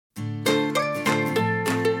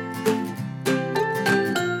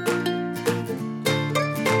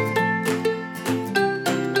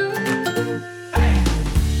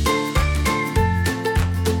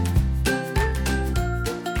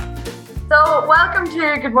So, welcome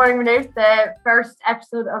to Good Morning Maynooth, the first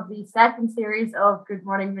episode of the second series of Good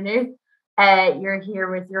Morning Maynooth. You're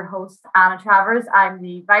here with your host, Anna Travers. I'm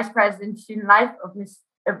the Vice President Student Life of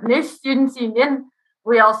Maynooth Students' Union.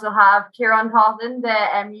 We also have Kieran Coughlin,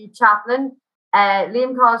 the MU Chaplain,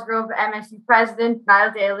 Liam Cosgrove, MSU President,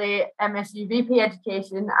 Niall Daly, MSU VP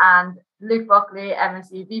Education, and Luke Buckley,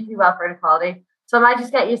 MSU VP Welfare and Equality. So I might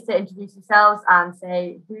just get you to introduce yourselves and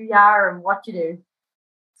say who you are and what you do.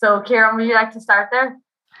 So, Kieran, would you like to start there?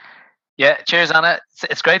 Yeah, cheers, Anna.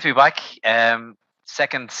 It's great to be back.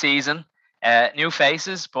 Second season, new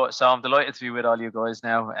faces, but so I'm delighted to be with all you guys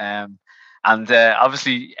now. And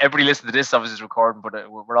obviously, everybody listening to this obviously is recording, but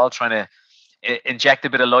we're all trying to inject a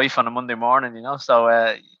bit of life on a Monday morning, you know. So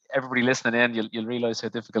everybody listening in, you'll realise how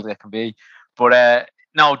difficult that can be. But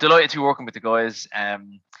no, delighted to be working with the guys.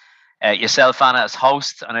 Yourself, Anna, as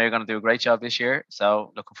host. I know you're going to do a great job this year,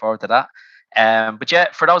 so looking forward to that. But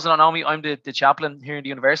yeah, for those who don't know me, I'm the chaplain here in the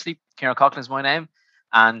university. Kieran Coughlin is my name,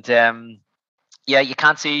 and yeah, you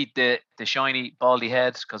can't see the shiny baldy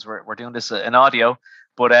head because we're doing this in audio,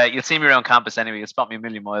 but you'll see me around campus anyway. It's probably a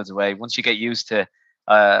million miles away. Once you get used to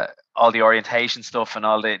all the orientation stuff and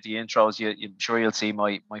all the intros, I'm sure you'll see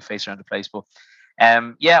my face around the place. But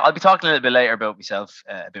yeah, I'll be talking a little bit later about myself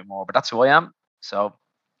a bit more, but that's who I am. So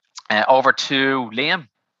over to Liam.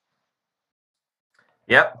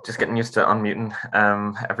 Yeah, just getting used to unmuting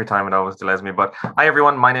every time. It always delays me. But hi,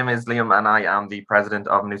 everyone. My name is Liam, and I am the president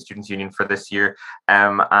of Maynooth Students' Union for this year.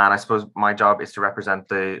 And I suppose my job is to represent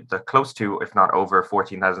the close to, if not over,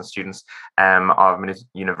 14,000 students of Maynooth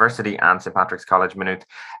University and St. Patrick's College, Maynooth.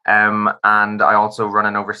 And I also run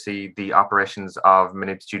and oversee the operations of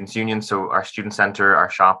Maynooth Students' Union, so our student centre, our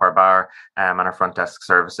shop, our bar, and our front desk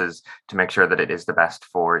services to make sure that it is the best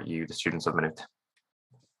for you, the students of Maynooth.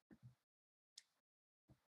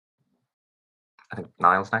 I think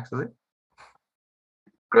Niall's next, is it?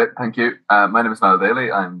 Great, thank you. My name is Niall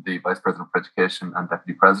Daly. I'm the Vice President for Education and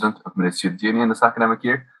Deputy President of Maynooth Students' Union this academic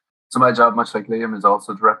year. So my job, much like Liam, is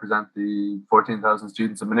also to represent the 14,000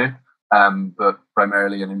 students of Maynooth, but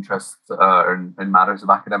primarily in interest in matters of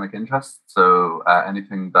academic interest. So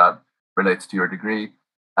anything that relates to your degree.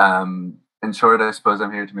 In short, I suppose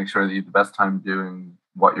I'm here to make sure that you have the best time doing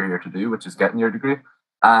what you're here to do, which is getting your degree.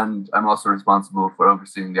 And I'm also responsible for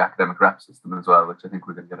overseeing the academic rep system as well, which I think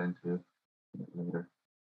we're going to get into later.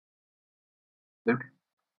 Luke?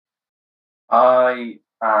 I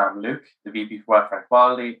am Luke, the VP for Welfare and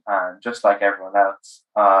Equality, and just like everyone else,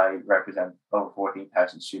 I represent over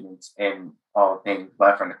 14,000 students in all things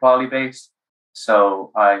welfare and equality based.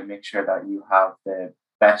 So I make sure that you have the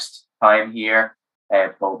best time here,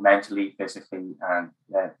 both mentally, physically, and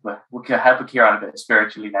we can help Kieran a bit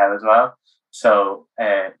spiritually now as well. So,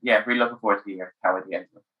 yeah, really looking forward to the year. How at the end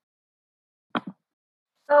of it.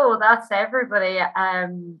 So that's everybody.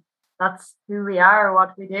 That's who we are,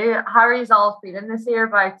 what we do. How are you all feeling this year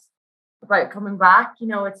about coming back? You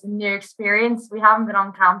know, it's a new experience. We haven't been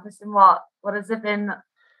on campus in what has it been, a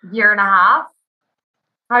year and a half?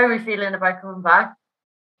 How are we feeling about coming back?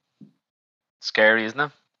 Scary, isn't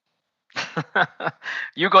it?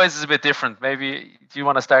 You guys is a bit different. Maybe do you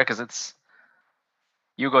want to start because it's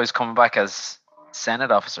you guys coming back as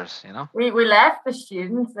Senate officers, you know? We left the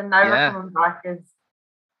students and now we're coming back as,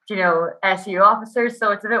 SU officers.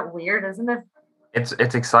 So it's a bit weird, isn't it? It's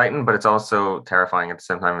exciting, but it's also terrifying at the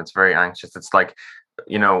same time. It's very anxious. It's like,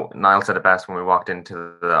 Niall said it best when we walked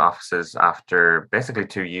into the offices after basically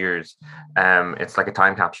 2 years. It's like a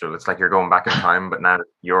time capsule. It's like you're going back in time, but now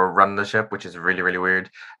you're running the ship, which is really, really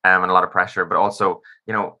weird, and a lot of pressure. But also,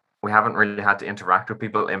 we haven't really had to interact with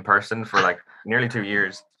people in person for like nearly 2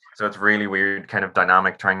 years. So it's really weird kind of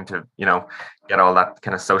dynamic trying to, get all that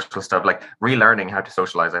kind of social stuff, like relearning how to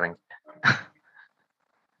socialize, I think.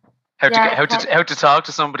 How to talk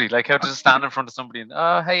to somebody, like how to stand in front of somebody and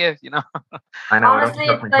hey, I know. Honestly, I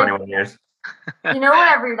don't think 21 years.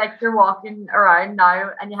 Whenever you're walking around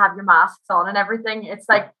now and you have your masks on and everything, it's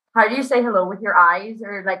like, how do you say hello with your eyes,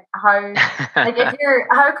 or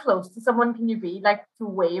how close to someone can you be, to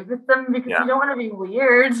wave at them, because you don't want to be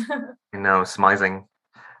weird. Smizing.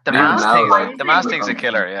 The mask thing's a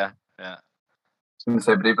killer, yeah. I was going to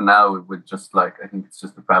say, but even now, with just I think it's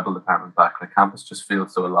just the Preble department back. Campus just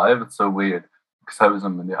feels so alive. It's so weird because I was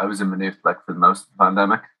in Maynooth for most of the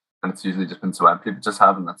pandemic, and it's usually just been so empty. But just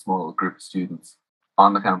having that small group of students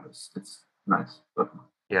on the campus, it's nice. But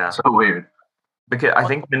yeah, so weird. Because I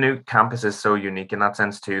think the new campus is so unique in that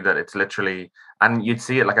sense too, that it's literally, and you'd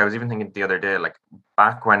see it, like I was even thinking the other day, like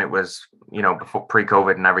back when it was, before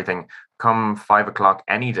pre-COVID and everything, come 5 o'clock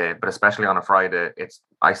any day, but especially on a Friday, it's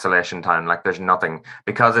isolation time. Like there's nothing,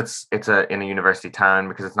 because it's in a university town,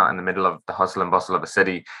 because it's not in the middle of the hustle and bustle of a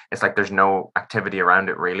city. It's like there's no activity around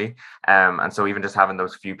it really. And so even just having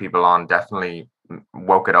those few people on definitely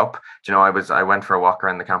woke it up. I went for a walk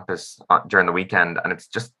around the campus during the weekend, and it's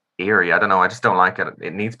just eerie. I don't know. I just don't like it.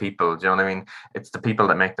 It needs people. Do you know what I mean? It's the people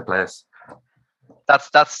that make the place.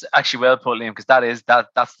 That's actually well put, Liam, because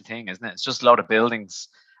that's the thing, isn't it? It's just a lot of buildings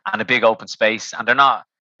and a big open space, and they're not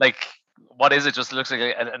like, what is it? Just looks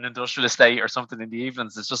like an industrial estate or something in the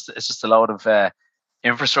evenings. It's just a lot of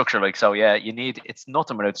infrastructure. Like, so yeah, it's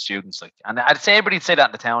nothing without students. Like, and I'd say everybody'd say that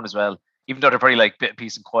in the town as well, even though they're pretty like bit of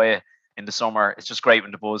peace and quiet in the summer. It's just great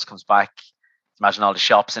when the buzz comes back. Imagine all the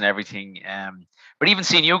shops and everything. But even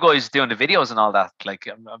seeing you guys doing the videos and all that, like,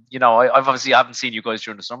 I've obviously haven't seen you guys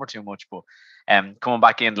during the summer too much, but coming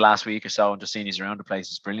back in the last week or so and just seeing you around the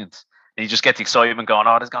place is brilliant. And you just get the excitement going,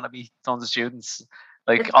 oh, there's going to be tons of students.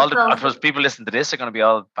 Like I suppose people listening to this are going to be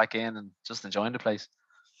all back in and just enjoying the place.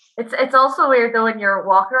 It's also weird though when you're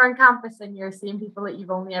walking around campus and you're seeing people that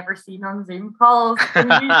you've only ever seen on Zoom calls.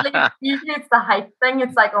 And usually it's the height thing.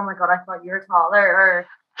 It's like, oh my God, I thought you were taller, or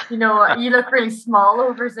you look really small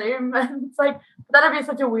over Zoom. And it's like, that'd be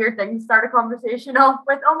such a weird thing to start a conversation off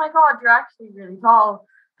with. Oh my God, you're actually really tall.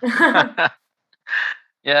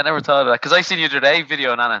 Yeah, I never thought of that, because I seen you today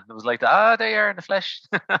video, Nana. It was like, there you are in the flesh.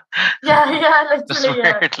 yeah, literally. Just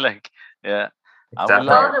weird, like, yeah.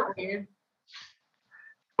 It's weird.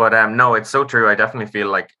 But no, it's so true. I definitely feel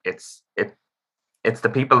like it's the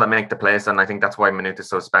people that make the place, and I think that's why Maynooth is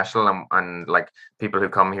so special, and like people who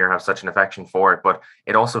come here have such an affection for it. But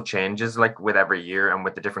it also changes like with every year and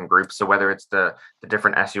with the different groups. So whether it's the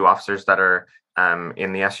different SU officers that are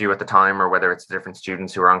in the SU at the time, or whether it's the different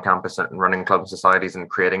students who are on campus and running club societies and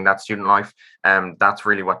creating that student life, that's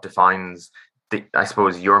really what defines I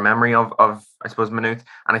suppose your memory of I suppose Maynooth.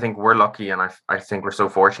 And I think we're lucky, and I think we're so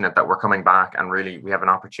fortunate that we're coming back, and really we have an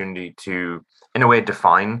opportunity to, in a way,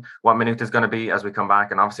 define what Maynooth is going to be as we come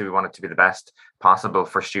back. And obviously we want it to be the best possible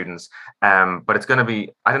for students. But it's going to be,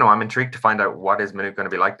 I don't know, I'm intrigued to find out what is Maynooth going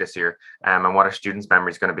to be like this year, and what are students'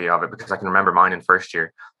 memories going to be of it, because I can remember mine in first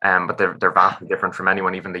year, but they're vastly different from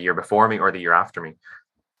anyone even the year before me or the year after me.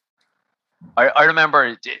 I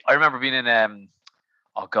remember being in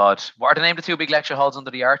oh God, what are the name of the two big lecture halls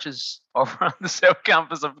under the arches over on the South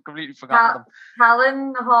Campus? I've completely forgotten them.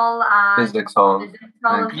 Callan Hall and Physics Hall.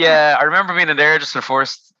 Yeah, I remember being in there just that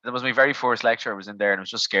was my very first lecture. I was in there, and it was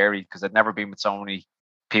just scary because I'd never been with so many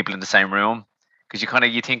people in the same room. Because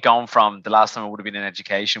you think going from the last time it would have been in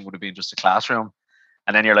education would have been just a classroom,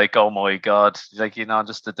 and then you're like, oh my God, like,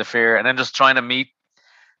 just the fear, and then just trying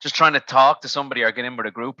to talk to somebody or get in with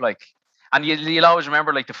a group, like. And you'll always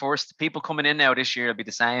remember, like, the first people coming in now this year will be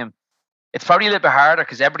the same. It's probably a little bit harder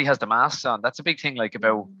because everybody has the masks on. That's a big thing, like,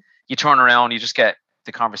 about you turn around, you just get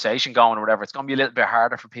the conversation going or whatever. It's going to be a little bit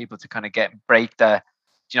harder for people to kind of break the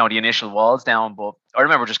initial walls down. But I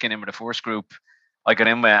remember just getting in with the first group I got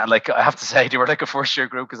in with. And, like, I have to say, they were like a first year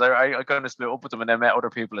group, because I kind of split up with them and then met other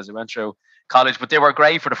people as I went through college. But they were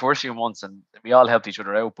great for the first few months, and we all helped each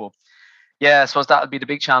other out. But yeah, I suppose that'll be the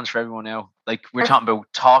big challenge for everyone now. Like, we're talking about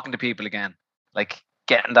talking to people again, like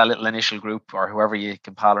getting that little initial group or whoever you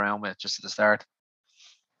can pal around with just at the start.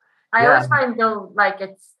 I always find though, like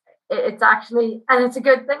it's actually, and it's a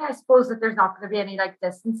good thing, I suppose, that there's not going to be any like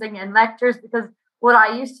distancing in lectures, because what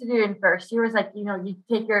I used to do in first year was like, you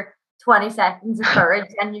take your 20 seconds of courage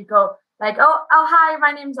and you go like, oh hi,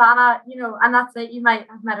 my name's Anna, and that's it. You might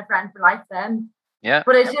have met a friend for life then. Yeah.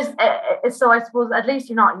 But it's just, so I suppose at least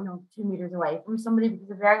you're not, 2 meters away from somebody,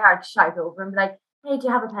 because it's very hard to shout over and be like, hey, do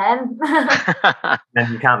you have a pen?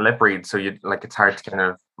 And you can't lip read, so it's hard to kind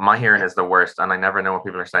of, my hearing is the worst, and I never know what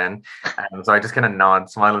people are saying. So I just kind of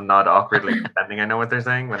smile and nod awkwardly, pretending I know what they're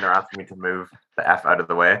saying when they're asking me to move the F out of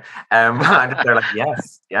the way. They're like,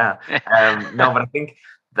 yes, yeah. No, but I think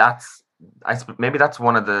maybe that's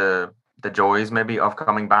one of the joys maybe of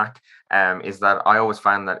coming back, is that I always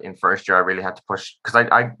found that in first year I really had to push, because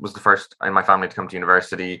I was the first in my family to come to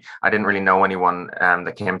university. I didn't really know anyone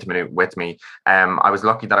that came to Maynooth with me. I was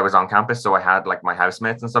lucky that I was on campus, so I had like my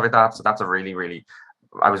housemates and stuff like that. So that's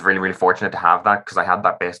I was really, really fortunate to have that, because I had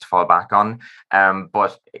that base to fall back on.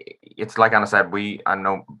 But it's like Anna said, I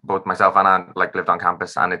know both myself and Anna like lived on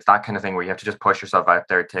campus, and it's that kind of thing where you have to just push yourself out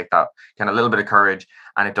there, take that kind of little bit of courage,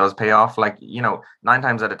 and it does pay off. Like, 9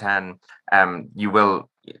 times out of 10, you will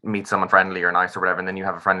meet someone friendly or nice or whatever, and then you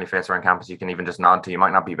have a friendly face around campus you can even just nod to. You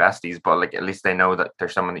might not be besties, but like at least they know that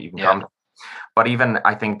there's someone that you can come to. But even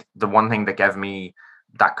I think the one thing that gave me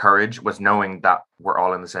that courage was knowing that we're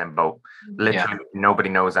all in the same boat. Literally, nobody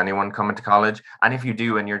knows anyone coming to college. And if you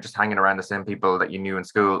do, and you're just hanging around the same people that you knew in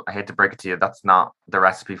school, I hate to break it to you, that's not the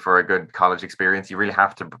recipe for a good college experience. You really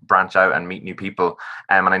have to branch out and meet new people.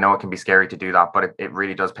 And I know it can be scary to do that, but it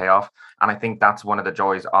really does pay off. And I think that's one of the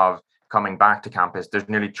joys of coming back to campus. There's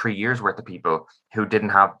nearly 3 years worth of people who didn't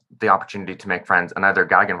have the opportunity to make friends, and now they're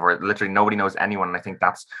gagging for it. Literally nobody knows anyone. And I think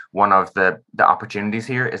that's one of the opportunities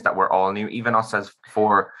here, is that we're all new. Even us as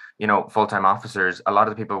 4, full-time officers, a lot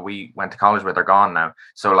of the people we went to college with are gone now.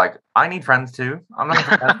 So like, I need friends too. I'm not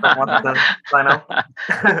to sign up.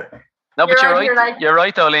 No, but you're right. You're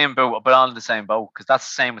right, though, Liam, but on the same boat, because that's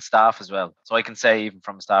the same with staff as well. So I can say, even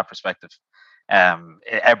from a staff perspective,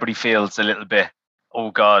 everybody feels a little bit, oh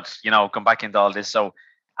God, come back into all this. So,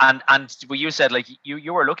 and what you said, like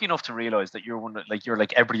you were lucky enough to realize that you're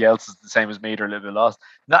like everybody else is the same as me, or a little bit lost.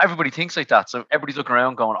 Not everybody thinks like that. So everybody's looking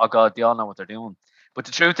around going, oh God, they all know what they're doing. But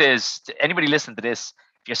the truth is, to anybody listening to this,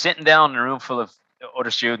 if you're sitting down in a room full of other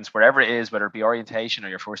students, wherever it is, whether it be orientation or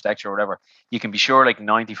your first lecture or whatever, you can be sure like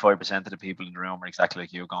 95% of the people in the room are exactly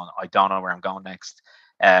like you, going, I don't know where I'm going next.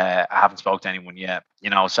 I haven't spoke to anyone yet,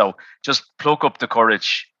 so just pluck up the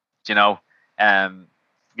courage, where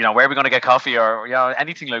are we going to get coffee, or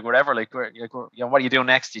anything, like whatever, like what are you doing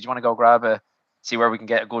next? Do you want to go grab see where we can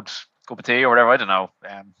get a good cup of tea or whatever? I don't know.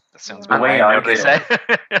 That sounds the way I say.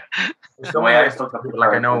 The way I look at people,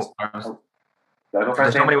 like I know.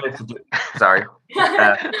 There's so many ways to do. Sorry,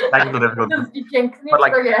 technical difficulties. But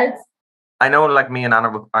like, I know, like me and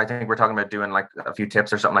Anna, I think we're talking about doing like a few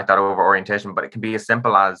tips or something like that over orientation, but it can be as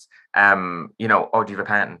simple as, oh, do you have a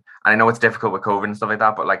pen? And I know it's difficult with COVID and stuff like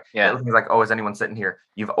that, but like, little things like, oh, is anyone sitting here?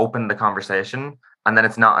 You've opened the conversation, and then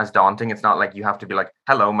it's not as daunting. It's not like you have to be like,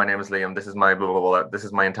 hello, my name is Liam. This is my blah, blah, blah. This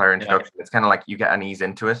is my entire introduction. It's kind of like you get an ease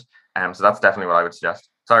into it. So that's definitely what I would suggest.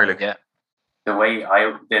 Sorry, Luke. Yeah. The way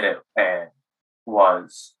I did it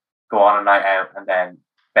was go on a night out and then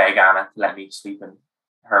beg Anna to let me sleep in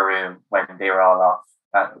her room when they were all off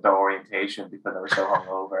at the orientation, because they were so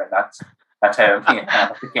hungover, and that's how me and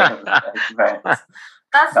Anna became friends.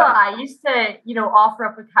 That's what I used to, offer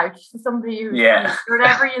up a couch to somebody who's or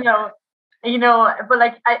whatever, but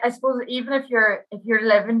like I suppose even if you're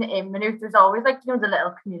living in Maynooth, there's always like, the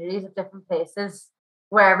little communities of different places.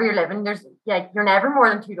 Wherever you're living, there's you're never more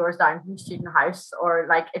than 2 doors down from the student house, or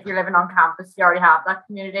like if you're living on campus, you already have that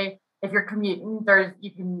community. If you're commuting,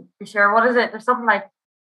 you can be sure, what is it? There's something like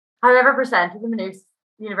however percent of the Maynooth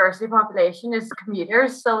University population is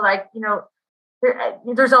commuters. So like,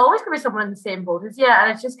 there's always going to be someone in the same boat as you.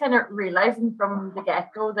 And it's just kind of realizing from the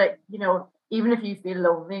get-go that, even if you feel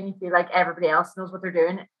lonely and you feel like everybody else knows what they're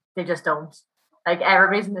doing, they just don't. Like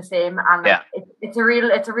everybody's in the same, and like, it's a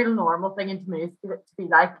real normal thing in Maynooth to be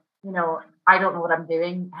like, I don't know what I'm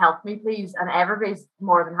doing, help me please, and everybody's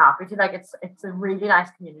more than happy to. Like it's a really nice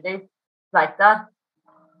community like that.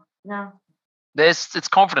 It's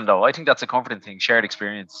comforting though. I think that's a comforting thing, shared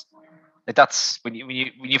experience. Like that's when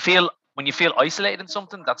you feel isolated in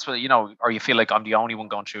something, that's what, or you feel like I'm the only one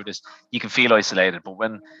going through this, you can feel isolated. But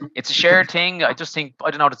when it's a shared thing, I just think, I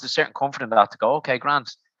don't know, there's a certain comfort in that to go, okay,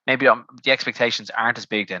 Grant, maybe the expectations aren't as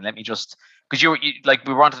big then. Let me just, because you like,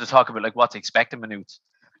 we wanted to talk about like what to expect in Maynooth.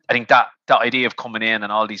 I think that idea of coming in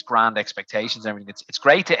and all these grand expectations and everything, it's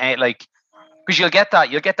great to like, because you'll get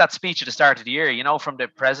that speech at the start of the year, from the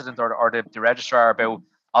president or the registrar about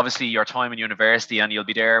obviously your time in university, and you'll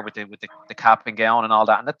be there with the cap and gown and all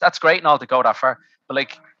that, and that's great and all to go that far. But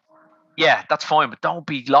like, yeah, that's fine, but don't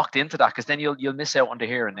be locked into that, because then you'll miss out on the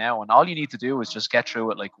here and now. And all you need to do is just get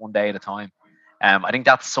through it like one day at a time. I think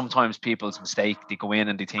that's sometimes people's mistake. They go in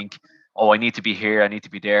and they think, oh, I need to be here, I need to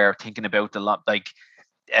be there, thinking about the lot, like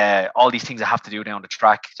all these things I have to do down the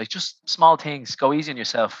track. It's like just small things. Go easy on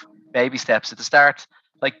yourself. Baby steps at the start.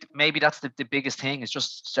 Like maybe that's the biggest thing, is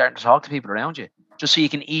just starting to talk to people around you, just so you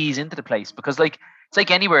can ease into the place. Because like it's like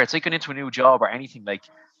anywhere, it's like going into a new job or anything. Like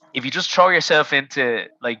if you just throw yourself into,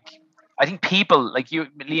 like, I think people, like you,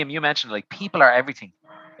 Liam, you mentioned, like people are everything.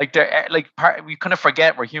 Like they're like we kind of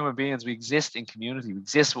forget we're human beings. We exist in community. We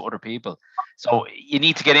exist with other people. So you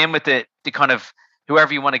need to get in with the kind of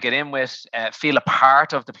whoever you want to get in with, feel a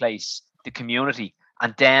part of the place, the community,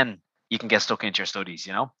 and then you can get stuck into your studies.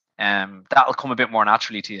 That'll come a bit more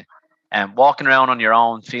naturally to you. Walking around on your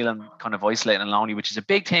own, feeling kind of isolated and lonely, which is a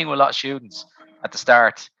big thing with a lot of students at the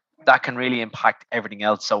start, that can really impact everything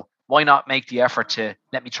else. So why not make the effort to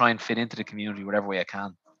let me try and fit into the community whatever way I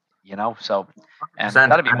can, So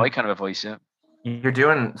that'd be my kind of advice. Yeah. you're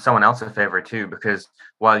doing someone else a favor too, because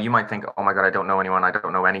while you might think, oh my God, I don't know anyone, I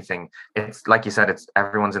don't know anything, it's like you said, it's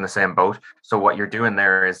everyone's in the same boat. So what you're doing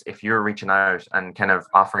there is, if you're reaching out and kind of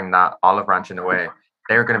offering that olive branch in a way,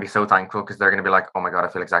 they're going to be so thankful, because they're going to be like, oh my God, I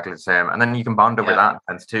feel exactly the same. And then you can bond over that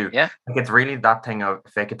sense too. Yeah. Like, it's really that thing of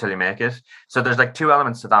fake it till you make it. So there's like two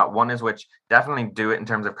elements to that. One is, which definitely do it in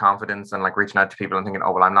terms of confidence and like reaching out to people and thinking,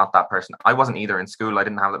 oh, well, I'm not that person. I wasn't either in school. I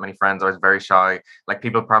didn't have that many friends. I was very shy. Like,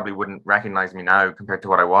 people probably wouldn't recognize me now compared to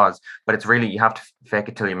what I was. But it's really, you have to fake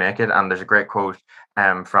it till you make it. And there's a great quote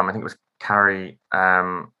from, I think it was Carrie,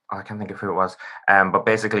 I can't think of who it was, but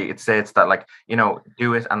basically it says that, like, you know,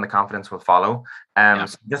 do it and the confidence will follow. So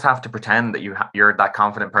you just have to pretend that you're that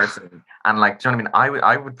confident person, and like, do you know what I mean?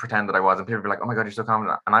 I would pretend that I was, and people would be like, oh my God, you're so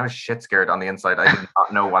confident, and I was shit scared on the inside. I did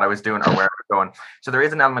not know what I was doing or where I was going. So there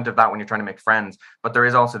is an element of that when you're trying to make friends, but there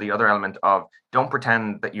is also the other element of, don't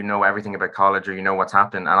pretend that you know everything about college or you know what's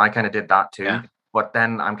happening. And I kind of did that too. Yeah. But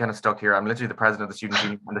then I'm kind of stuck here. I'm literally the president of the student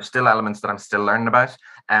union, and there's still elements that I'm still learning about,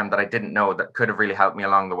 that I didn't know that could have really helped me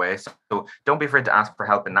along the way. So don't be afraid to ask for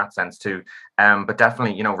help in that sense too. But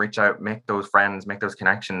definitely, you know, reach out, make those friends, make those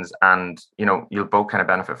connections, and, you know, you'll both kind of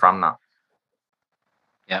benefit from that.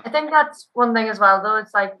 Yeah, I think that's one thing as well, though.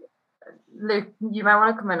 It's like, Luke, you might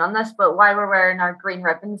want to come in on this, but why we're wearing our green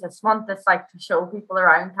ribbons this month, it's like to show people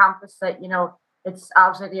around campus that, you know, it's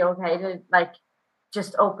absolutely okay to like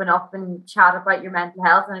just open up and chat about your mental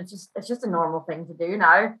health, and it's just a normal thing to do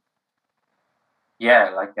now.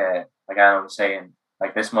 Yeah, like Anna was saying,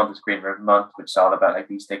 like, this month is Green Ribbon Month, which is all about like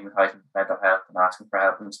destigmatizing mental health and asking for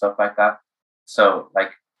help and stuff like that. So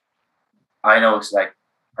like, I know it's like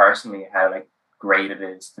personally how like great it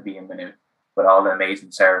is to be in Maynooth with all the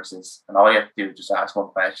amazing services, and all you have to do is just ask one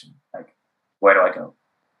question, like, where do I go?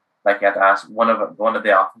 Like, you have to ask one of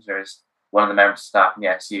the officers, one of the members of staff in the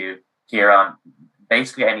SU, Kieran,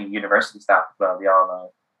 basically any university staff as well. They all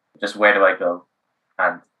know just, where do I go?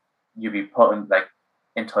 And you'll be put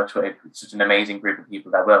in touch with such an amazing group of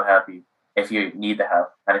people that will help you if you need the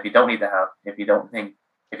help. And if you don't need the help, if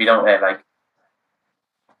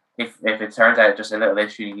it turns out just a little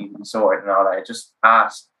issue you need to be sorted and all that, just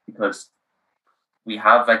ask, because we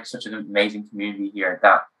have like such an amazing community here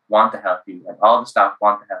that want to help you. Like, all the staff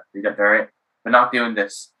want to help. We're not doing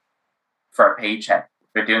this for a paycheck.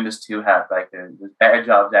 They're doing this to help. Like, there's better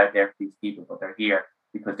jobs out there for these people, but they're here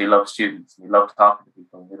because they love students, and they love talking to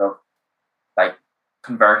people, and they love like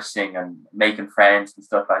conversing and making friends and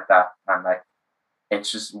stuff like that. And like,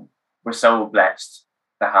 it's just, we're so blessed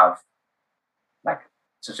to have like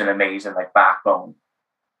such an amazing like backbone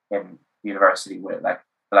in the university, with like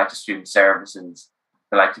the likes of student services,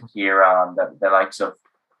 the likes of Kieran, the likes of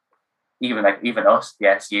even us, the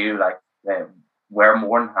SU. Like, we're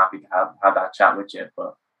more than happy to have that chat with you.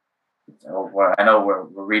 But I know we're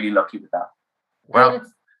really lucky with that. Well,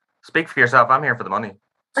 speak for yourself. I'm here for the money.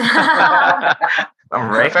 I'm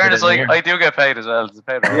right. In fairness, I do get paid as well.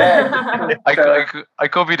 Yeah. I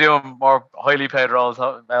could be doing more highly paid roles.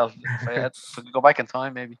 Well, if I could go back in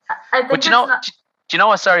time, maybe. But do you know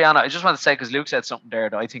what? Sorry, Anna. I just want to say, because Luke said something there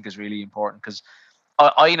that I think is really important. Because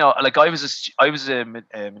I know, like, I was a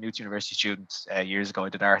Maynooth University student years ago. I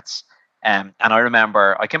did arts. And I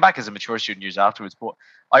remember I came back as a mature student years afterwards, but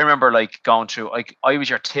I remember like going through, like, I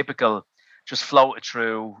was your typical just floated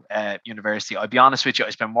through university. I'll be honest with you,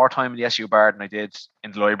 I spent more time in the SU bar than I did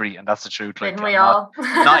in the library, and that's the truth. Like, didn't we all?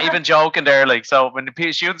 Not even joking there. Like, so when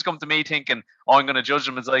the students come to me thinking, oh, I'm going to judge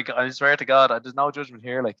them, it's like, I swear to God, there's no judgment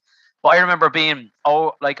here. Like, but I remember being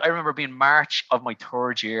March of my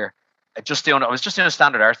third year, I was just doing a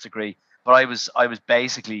standard arts degree, but I was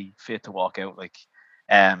basically fit to walk out. Like,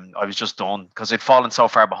 I was just done, because I'd fallen so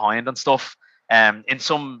far behind and stuff. In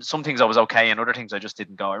some things I was okay, and other things I just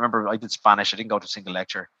didn't go. I remember I did Spanish. I didn't go to a single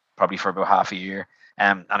lecture probably for about half a year.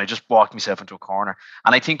 And I just walked myself into a corner.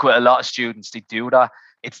 And I think with a lot of students, they do that.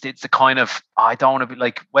 It's the kind of, I don't want to be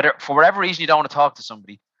like, whether for whatever reason you don't want to talk to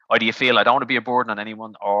somebody, or do you feel I don't want to be a burden on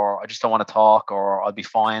anyone, or I just don't want to talk, or I'll be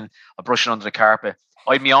fine, I'll brush it under the carpet.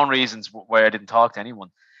 I had my own reasons where I didn't talk to anyone.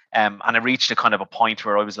 And I reached a kind of a point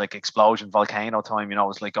where I was like explosion volcano time, you know. I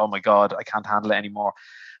was like, oh my God, I can't handle it anymore.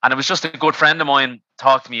 And it was just a good friend of mine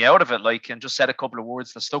talked me out of it, like, and just said a couple of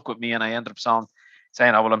words that stuck with me. And I ended up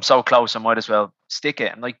saying, oh, well, I'm so close, I might as well stick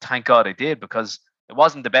it. And like, thank God I did, because it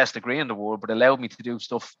wasn't the best degree in the world, but it allowed me to do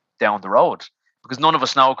stuff down the road, because none of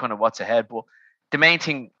us know kind of what's ahead. But the main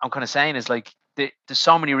thing I'm kind of saying is, like, there's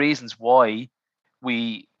so many reasons why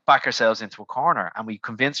we back ourselves into a corner and we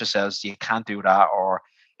convince ourselves you can't do that, or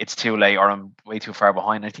it's too late, or I'm way too far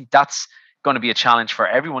behind. I think that's going to be a challenge for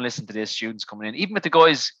everyone listening to this, students coming in, even with the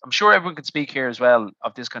guys. I'm sure everyone can speak here as well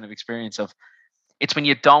of this kind of experience of, it's when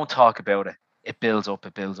you don't talk about it it builds up,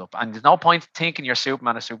 and there's no point thinking you're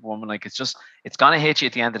Superman or Superwoman. Like, it's gonna hit you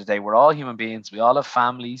at the end of the day. We're all human beings. We all have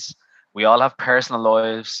families. We all have personal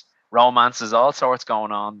lives, romances, all sorts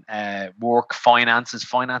going on. Work, finances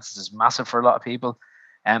is massive for a lot of people,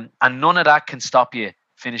 and none of that can stop you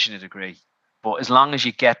finishing a degree. But as long as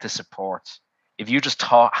you get the support, if you just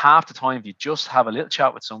talk half the time, if you just have a little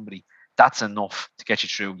chat with somebody, that's enough to get you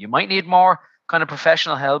through. You might need more kind of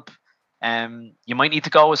professional help. You might need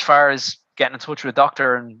to go as far as getting in touch with a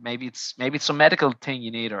doctor, and maybe it's some medical thing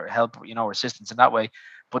you need, or help, or assistance in that way.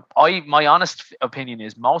 But my honest opinion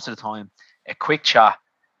is, most of the time, a quick chat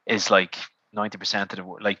is like 90% of the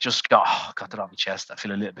work. Like, just got that off my chest. I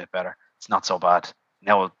feel a little bit better. It's not so bad.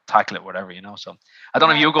 Now I'll tackle it, whatever, So I don't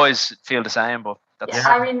know if you guys feel the same, but that's. Yeah,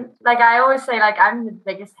 I mean, like, I always say, like, I'm the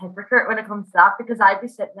biggest hypocrite when it comes to that, because I'd be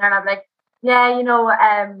sitting there and I'd be like,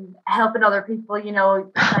 yeah, helping other people,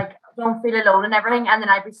 like, don't feel alone and everything. And then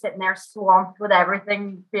I'd be sitting there swamped with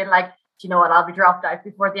everything, being like, do you know what, I'll be dropped out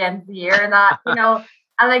before the end of the year and that,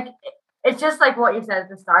 and like, it's just like what you said at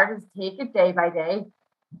the start, is take it day by day.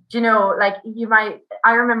 Like,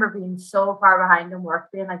 I remember being so far behind in work,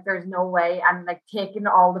 being like, there's no way, and like taking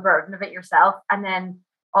all the burden of it yourself. And then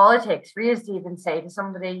all it takes for you is to even say to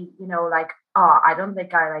somebody, like, oh, I don't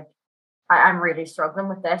think I'm really struggling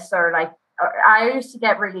with this, or like, I used to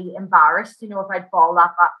get really embarrassed, if I'd fall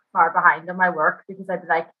that far behind on my work, because I'd be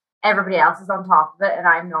like, everybody else is on top of it and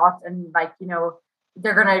I'm not, and like,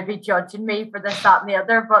 they're gonna be judging me for this, that, and the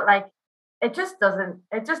other. But like, it just doesn't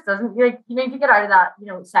like, you need to get out of that,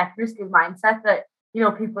 secondary school mindset that,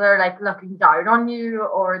 people are like looking down on you,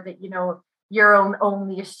 or that, you're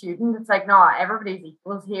only a student. It's like, no, everybody's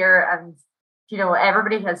equals here, and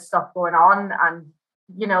everybody has stuff going on, and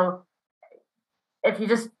if you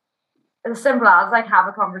just, as simple as like, have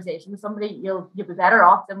a conversation with somebody, you'll be better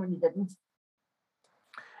off than when you didn't.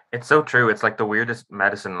 It's so true. It's like the weirdest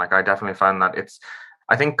medicine. Like, I definitely found that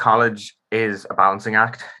I think college is a balancing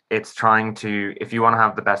act. It's trying to, if you want to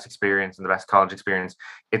have the best experience and the best college experience,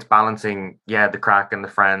 it's balancing, the crack and the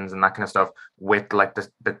friends and that kind of stuff with like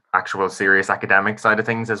the actual serious academic side of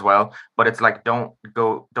things as well. But it's like, don't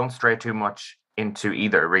stray too much into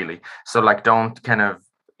either, really. So like, don't kind of,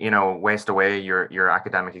 waste away your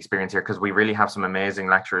academic experience here, because we really have some amazing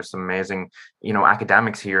lecturers, some amazing,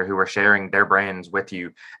 academics here who are sharing their brains with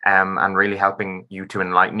you, and really helping you to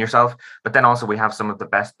enlighten yourself. But then also we have some of the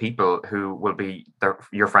best people who will be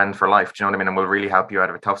your friend for life. Do you know what I mean? And will really help you out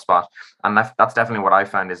of a tough spot. And that's definitely what I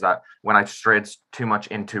found, is that when I strayed too much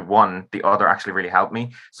into one, the other actually really helped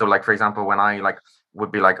me. So like, for example, when I would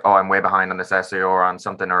be like, oh, I'm way behind on this essay or on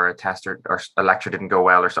something, or a test or a lecture didn't go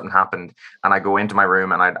well or something happened, and I go into my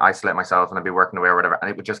room and I'd isolate myself and I'd be working away or whatever, and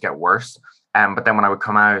it would just get worse. But then when I would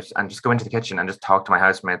come out and just go into the kitchen and just talk to my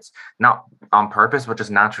housemates, not on purpose, but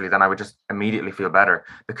just naturally, then I would just immediately feel better,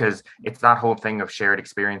 because it's that whole thing of shared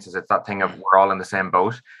experiences. It's that thing of we're all in the same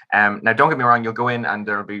boat. Now, don't get me wrong, you'll go in and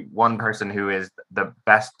there'll be one person who is the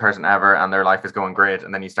best person ever and their life is going great.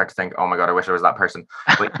 And then you start to think, oh my God, I wish I was that person.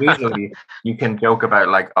 But usually you can joke about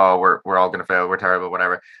like, oh, we're all going to fail, we're terrible,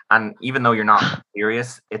 whatever. And even though you're not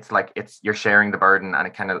serious, it's like, you're sharing the burden, and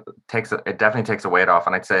it kind of definitely takes a weight off.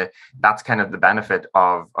 And I'd say that's kind of the benefit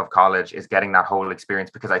of college, is getting that whole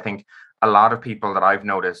experience, because I think a lot of people that I've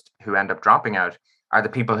noticed who end up dropping out are the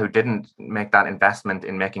people who didn't make that investment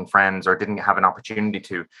in making friends, or didn't have an opportunity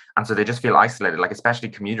to. And so they just feel isolated, like especially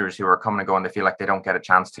commuters who are coming and going, they feel like they don't get a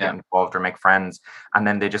chance to get involved or make friends. And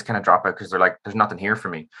then they just kind of drop out because they're like, there's nothing here for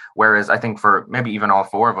me. Whereas I think for maybe even all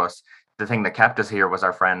four of us, the thing that kept us here was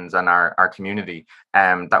our friends and our community.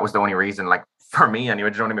 That was the only reason, like for me anyway.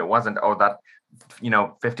 Do you know what I mean? It wasn't, oh, that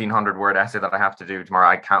 1,500 word essay that I have to do tomorrow,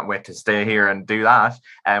 I can't wait to stay here and do that.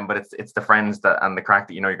 But it's the friends that and the crack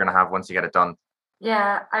that you're going to have once you get it done.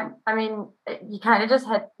 Yeah, I mean, you kind of just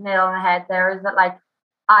hit the nail on the head there. Is that like,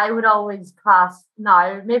 I would always class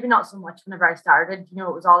now, maybe not so much whenever I started, it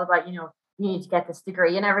was all about, you need to get this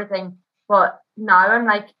degree and everything. But now I'm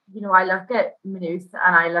like, I look at Maynooth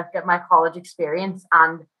and I look at my college experience,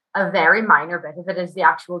 and a very minor bit of it is the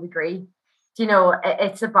actual degree.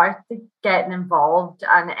 It's about getting involved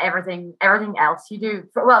and everything else you do.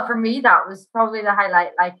 For me, that was probably the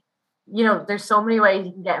highlight. Like, there's so many ways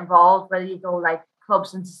you can get involved, whether you go like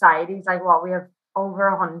clubs and societies, like what we have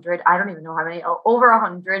over 100, I don't even know how many, over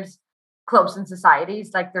 100 clubs and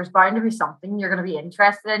societies. Like, there's bound to be something you're going to be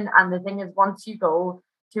interested in. And the thing is, once you go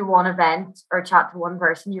to one event or chat to one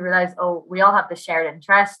person, you realize, oh, we all have this shared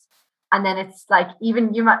interest. And then it's like,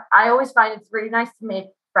 even I always find it's really nice to make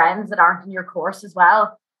friends that aren't in your course as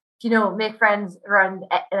well. Make friends around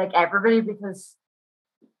like everybody, because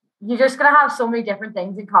you're just going to have so many different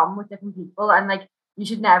things in common with different people. And like, you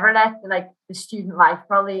should never let the student life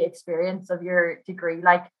probably experience of your degree,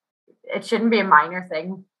 like it shouldn't be a minor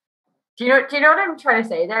thing. Do you know what I'm trying to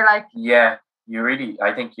say there? Like, yeah,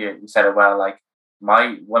 I think you said it well. Like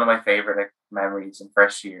one of my favorite memories in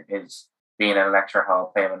first year is being in a lecture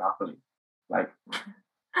hall playing Monopoly. Like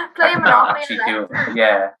playing Monopoly.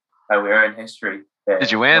 Yeah, we were in history.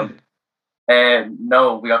 Did you win?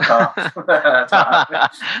 No, we got caught.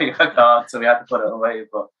 We got caught, so we had to put it away.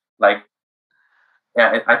 But like,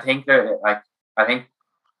 yeah, I think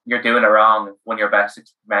you're doing it wrong when your best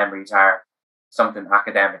memories are something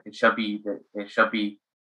academic. It should be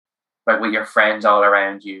like with your friends all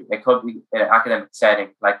around you. It could be in an academic setting,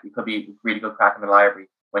 like it could be really good crack in the library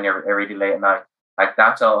when you're really late at night. Like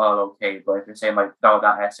that's all okay. But if you're saying like, no,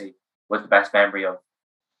 that essay was the best memory of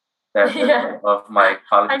of my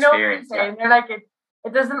college experience. I know what you're saying. They're like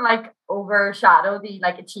it doesn't like overshadow the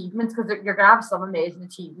like achievements, because you're gonna have some amazing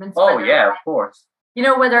achievements. Oh yeah, of course. You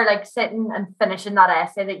know, whether like sitting and finishing that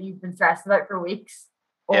essay that you've been stressed about for weeks,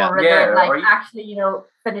 or actually, you know,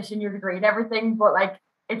 finishing your degree and everything. But like,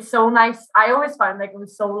 it's so nice. I always found like it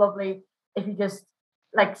was so lovely if you just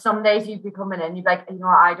like, some days you'd be coming in, you'd be like, you know,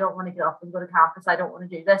 I don't want to get up and go to campus. I don't want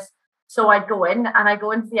to do this. So I'd go in and I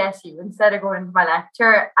go into the SU instead of going into my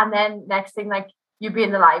lecture. And then next thing, like, you'd be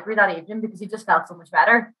in the library that evening because you just felt so much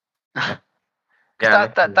better. Yeah,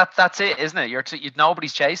 that's it, isn't it?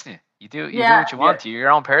 Nobody's chasing you. You do what you want. You're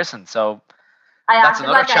your own person. So that's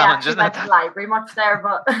another challenge, isn't it? I the library much there,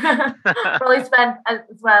 but probably spent as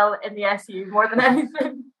well in the SU more than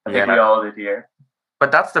anything. I think we all did here.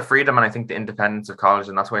 But that's the freedom and I think the independence of college,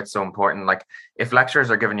 and that's why it's so important. Like, if lecturers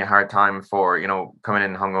are giving you a hard time for, you know, coming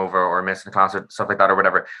in hungover or missing a class or stuff like that or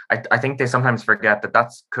whatever, I think they sometimes forget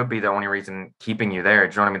that could be the only reason keeping you there.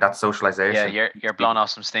 Do you know what I mean? That's socialization. Yeah, you're blowing off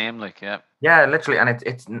some steam, like, yeah. Yeah, literally, and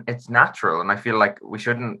it's natural, and I feel like we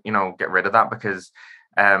shouldn't, you know, get rid of that, because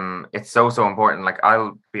it's so important. Like,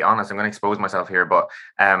 I'll be honest, I'm going to expose myself here, but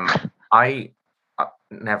I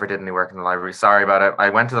never did any work in the library. Sorry about it. I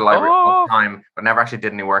went to the library all the time, but never actually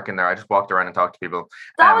did any work in there. I just walked around and talked to people.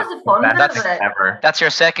 That was a fun bit of it. That's your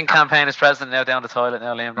second campaign as president now, down the toilet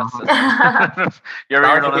now, Liam. That's you're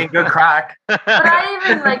really good crack. But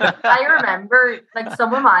I remember like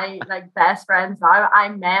some of my like best friends now I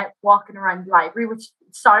met walking around the library, which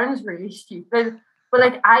sounds really stupid, but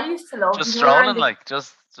like I used to love just strolling,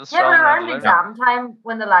 just but around exam time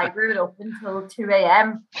when the library would open till 2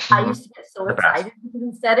 a.m. I used to get so excited because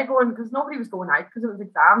instead of going, because nobody was going out because it was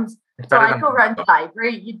exams, so I'd go around the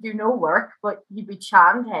library. You'd do no work, but you'd be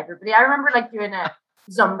chatting to everybody. I remember like doing a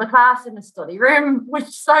Zumba class in the study room, which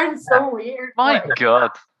sounds so weird. My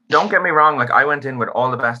God. Don't get me wrong, like I went in with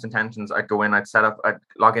all the best intentions. I'd go in, I'd set up, I'd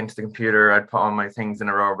log into the computer, I'd put all my things in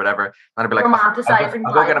a row or whatever, and I'd be like,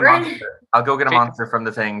 I'll go get a monster from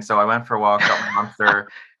the thing. So I went for a walk, got my monster,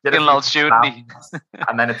 did a old student,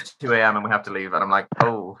 and then it's 2 a.m. and we have to leave, and I'm like,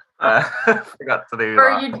 forgot to do that.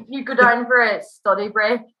 Or you go down for a study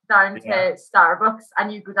break down to Starbucks,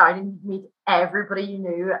 and you go down and meet everybody you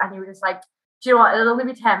knew, and you were just like, do you know what? It'll only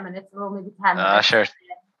be 10 minutes. It'll only be 10 minutes. Sure.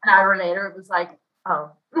 An hour later, it was like,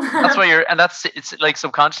 oh. That's why it's like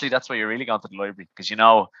subconsciously that's why you're really going to the library, because you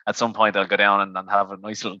know at some point I'll go down and have a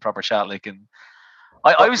nice little proper chat. Like, and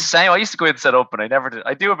I was saying I used to go in and set up, and I never did.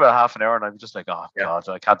 I do about half an hour, and I'm just like, oh God,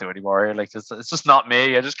 I can't do it anymore here. Like, it's just not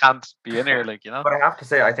me. I just can't be in here. Like, you know. But I have to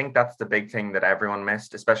say, I think that's the big thing that everyone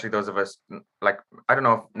missed, especially those of us, like, I don't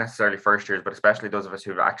know if necessarily first years, but especially those of us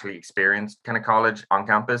who've actually experienced kind of college on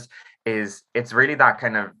campus. Is it's really that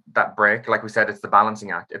break, like we said, it's the balancing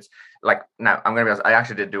act. It's like, now I'm gonna be honest, I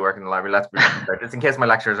actually did do work in the library, let's be honest, just in case my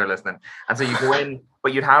lecturers are listening. And so you go in,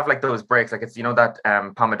 but you'd have like those breaks, like it's, you know, that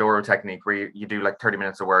Pomodoro technique where you do like 30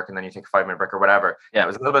 minutes of work and then you take a 5-minute break or whatever. Yeah, it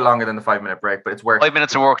was a little bit longer than the 5-minute break, but it's work. 5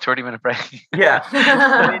 minutes of work, 30-minute break. Yeah.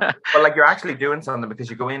 But like you're actually doing something because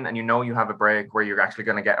you go in and you know you have a break where you're actually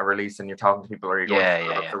going to get a release and you're talking to people or you're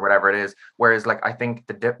going or whatever it is. Whereas like I think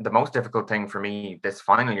the most difficult thing for me this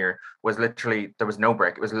final year was literally there was no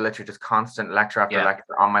break. It was literally just constant lecture after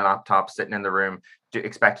lecture on my laptop, sitting in the room,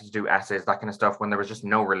 expected to do essays, that kind of stuff, when there was just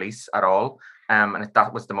no release at all. And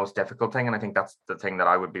that was the most difficult thing. And I think that's the thing that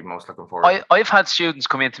I would be most looking forward to. I've had students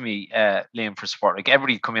come in to me, Liam, for support. Like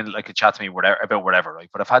everybody come in, like, to chat to me about whatever, right?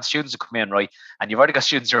 But I've had students who come in, right? And you've already got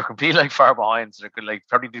students who are completely like far behind. So they could like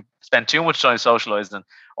probably spend too much time socializing,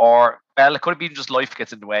 or well, it could be just life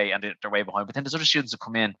gets in the way and they're way behind. But then there's other students who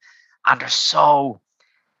come in and they're so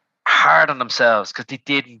hard on themselves because they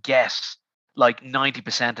didn't get like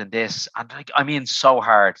 90% in this. And like, I mean, so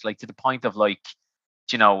hard, like to the point of like,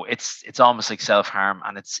 you know, it's almost like self-harm.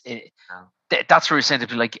 And that's where we're saying to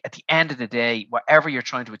be like, at the end of the day, whatever you're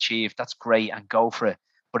trying to achieve, that's great and go for it.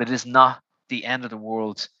 But it is not the end of the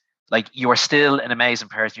world. Like, you are still an amazing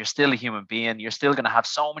person. You're still a human being. You're still going to have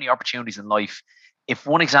so many opportunities in life. If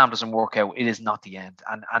one exam doesn't work out, it is not the end.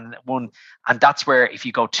 And that's where, if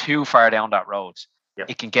you go too far down that road,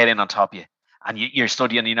 it can get in on top of you. And you're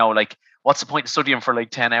studying, like, what's the point of studying for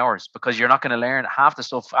like 10 hours? Because you're not going to learn half the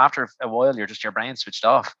stuff. After a while, your brain switched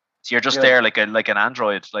off. So you're just there like an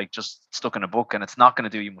android, like just stuck in a book, and it's not going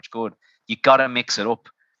to do you much good. You got to mix it up.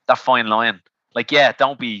 That fine line. Like,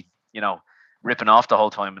 don't be, ripping off the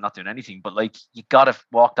whole time and not doing anything. But like, you got to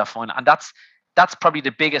walk that fine. And that's probably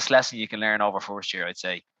the biggest lesson you can learn over first year, I'd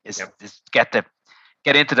say, is get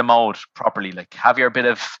into the mode properly. Like, have your bit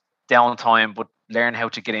of downtime, but learn how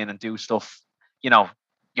to get in and do stuff.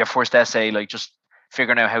 Your first essay, like, just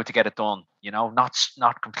figuring out how to get it done.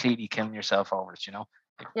 Not completely killing yourself over it.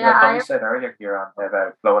 Like you said earlier, Kieran,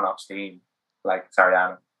 about blowing off steam. Like, sorry,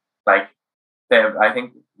 Anna. Like, I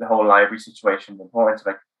think the whole library situation, the importance of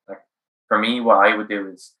like for me, what I would do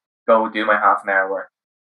is go do my half an hour work,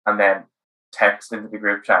 and then text into the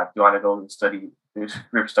group chat, do you want to go and study the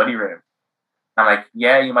group study room? And like,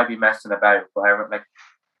 you might be messing about, but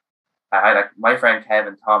I like my friend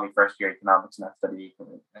Kevin taught me first year economics and that study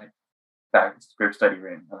that group study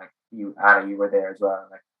room. And like, you, Anna, you were there as well.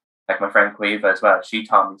 Like my friend Quiva as well, she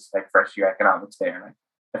taught me like first year economics there. And like,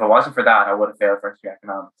 if it wasn't for that, I would have failed first year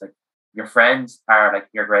economics. Like, your friends are like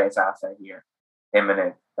your greatest asset here in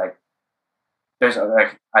Maynooth. Like, there's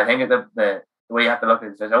like, I think the way you have to look at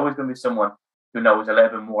it is there's always going to be someone who knows a little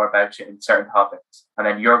bit more about you in certain topics, and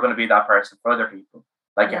then you're going to be that person for other people.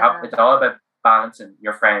 Like, it's all about balancing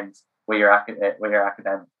your friends with your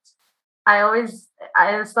academics. I always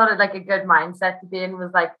thought it like a good mindset to be in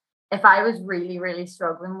was like, if I was really, really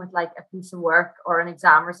struggling with like a piece of work or an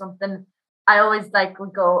exam or something, I always like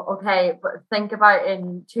would go, okay, but think about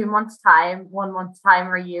in 2 months' time, 1 month's time,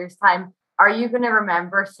 or a year's time, are you going to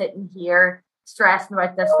remember sitting here stressing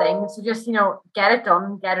about this thing? So just, get it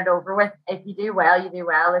done, get it over with. If you do well, you do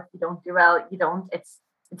well. If you don't do well, you don't. It's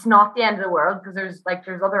not the end of the world, because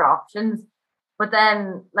there's other options. But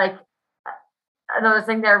then, like, another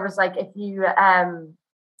thing there was like, if you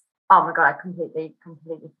oh my god, I completely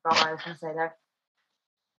forgot what I was going to say there.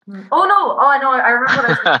 Oh no! Oh, I know. I remember what I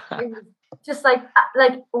was going to say. It was just like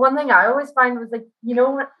one thing I always find was like,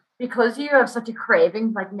 because you have such a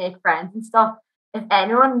craving to like make friends and stuff. If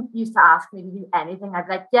anyone used to ask me to do anything, I'd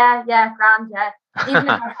be like, yeah, grand, yeah.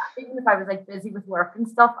 Even if I was like busy with work and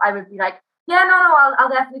stuff, I would be like, yeah, no, I'll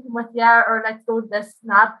definitely come with you, or let's go to this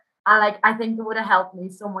and that. And like, I think it would have helped me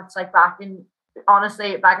so much, like back in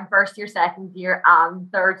first year, second year,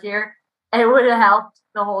 and third year. It would have helped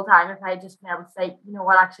the whole time if I had just been able to say, you know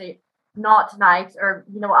what, actually, not tonight, or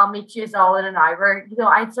I'll meet you all in an hour.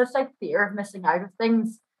 I had such like fear of missing out of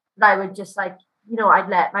things that I would just like, I'd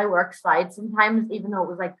let my work slide sometimes, even though it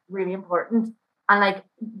was like really important. And like,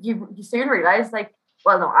 you soon realize, like,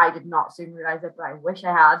 well, no, I did not soon realize it, but I wish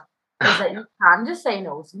I had, is that you can just say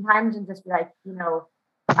no sometimes and just be like,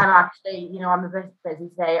 I'm actually, I'm a bit busy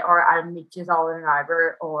today, or I'll meet you all in an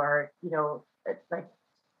hour, or, like,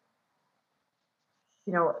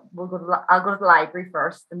 I'll go to the library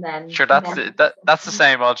first, and then sure, that's the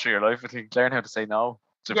same all through your life. I think learn how to say no.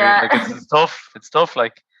 It's tough. It's tough.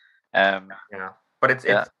 Like, but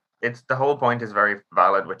it's the whole point is very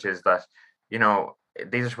valid, which is that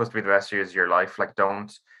these are supposed to be the best years of your life. Like,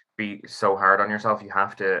 don't be so hard on yourself. You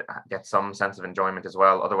have to get some sense of enjoyment as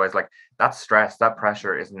well. Otherwise, like, that stress, that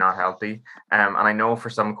pressure is not healthy. And I know for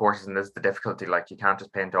some courses, and this is the difficulty, like, you can't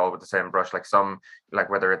just paint all with the same brush. Like, some, like,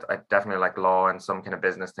 whether it's definitely like law and some kind of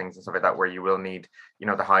business things and stuff like that, where you will need,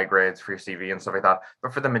 the high grades for your CV and stuff like that.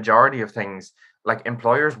 But for the majority of things, like,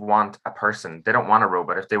 employers want a person. They don't want a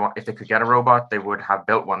robot. If they could get a robot, they would have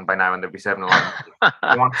built one by now, and they'd be saving a lot.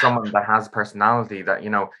 They want someone that has personality, that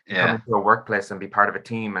can come into a workplace and be part of a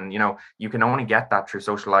team. And you can only get that through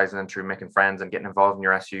socializing and through making friends and getting involved in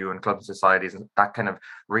your SU and clubs and societies and that kind of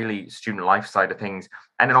really student life side of things.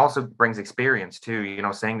 And it also brings experience too.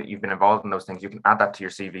 Saying that you've been involved in those things, you can add that to your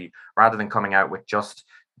CV rather than coming out with just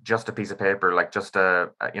a piece of paper, like just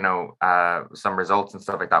some results and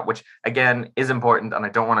stuff like that, which again is important. And I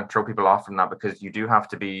don't want to throw people off from that, because you do have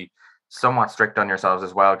to be somewhat strict on yourselves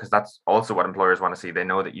as well, because that's also what employers want to see. They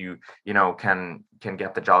know that you can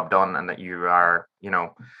get the job done, and that you are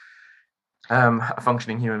a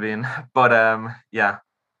functioning human being. But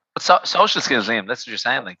But social skills, Liam, that's what you're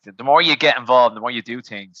saying. Like, the more you get involved, the more you do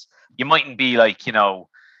things. You mightn't be like,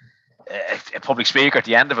 a public speaker at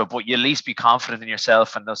the end of it, but you at least be confident in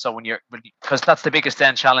yourself. And so because that's the biggest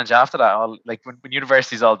then challenge after that. Like, when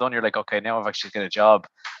university's all done, you're like, okay, now I've actually got a job,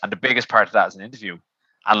 and the biggest part of that is an interview.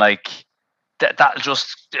 And like,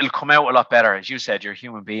 it'll come out a lot better. As you said, you're a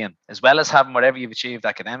human being. As well as having whatever you've achieved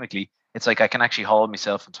academically, it's like I can actually hold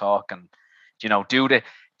myself and talk and, do the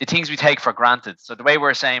things we take for granted. So the way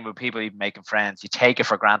we're saying with people even making friends, you take it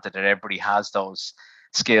for granted that everybody has those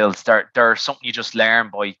skills. They're something you just learn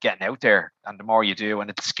by getting out there. And the more you do, and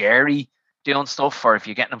it's scary doing stuff, or if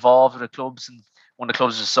you're getting involved with the clubs and one of the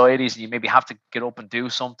clubs and societies and you maybe have to get up and do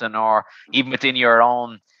something, or even within your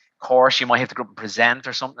own course, you might have to go up and present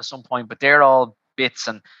or something at some point, but they're all bits.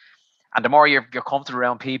 And the more you're comfortable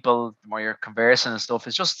around people, the more you're conversing and stuff,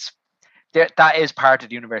 it's just, that is part of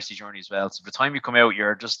the university journey as well. So by the time you come out,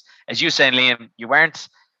 you're just, as you saying, Liam, you weren't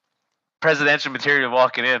presidential material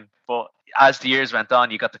walking in, but as the years went on,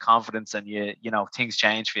 you got the confidence and things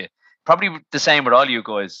changed for you. Probably the same with all you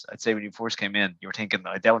guys. I'd say when you first came in, you were thinking,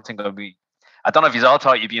 I don't know if you all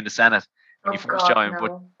thought you'd be in the Senate when you first joined,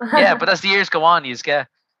 no. But yeah, but as the years go on, you just get,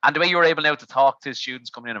 and the way you were able now to talk to students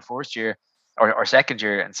coming in first year or second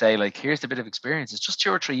year and say, like, here's the bit of experience. It's just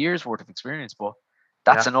 2 or 3 years worth of experience, but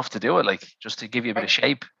that's enough to do it, like, just to give you a bit of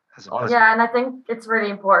shape. Yeah, and I think it's really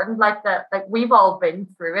important, like we've all been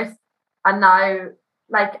through it, and now,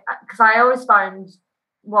 like, because I always found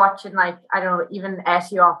watching, like, I don't know, even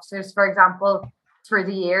SU officers, for example, through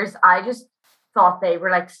the years, I just thought they were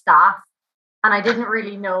like staff, and I didn't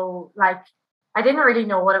really know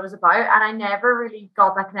what it was about, and I never really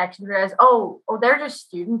got that connection to realize, oh, they're just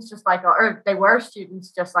students just like us, or they were students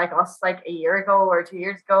just like us, like a year ago or 2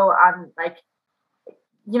 years ago, and like,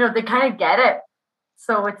 they kind of get it.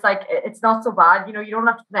 So it's like, it's not so bad, you don't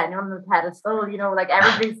have to put anyone on the pedestal, like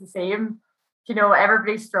everybody's the same,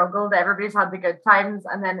 everybody's struggled, everybody's had the good times,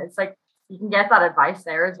 and then it's like, you can get that advice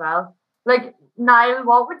there as well. Like, Niall,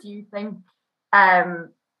 what would you think,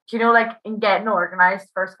 like in getting organized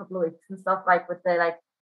first couple of weeks and stuff, like with the like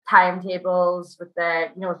timetables, with the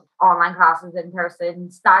online classes in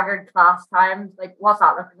person, staggered class times, like what's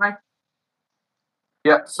that looking like?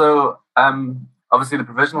 Yeah, so obviously the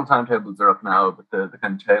provisional timetables are up now, but the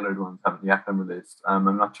kind of tailored ones haven't yet been released. I'm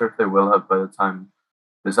not sure if they will have by the time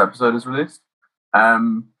this episode is released.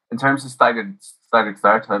 In terms of staggered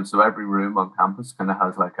start time, so every room on campus kind of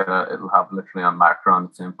has it'll have literally on marker on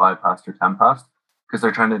it saying 5 past or 10 past, because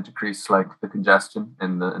they're trying to decrease like the congestion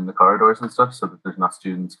in the corridors and stuff, so that there's not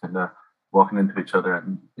students kind of walking into each other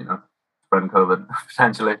and spreading COVID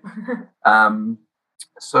potentially.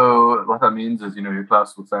 So what that means is your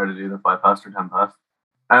class will start at either 5 past or 10 past.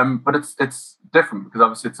 But it's different because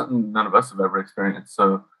obviously it's something none of us have ever experienced.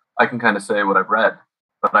 So I can kind of say what I've read,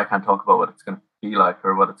 but I can't talk about what it's going to be like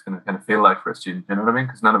or what it's going to kind of feel like for a student. You know what I mean?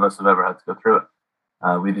 Because none of us have ever had to go through it.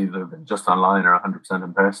 We've either been just online or 100%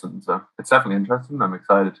 in person. So it's definitely interesting. I'm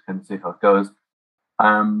excited to kind of see how it goes.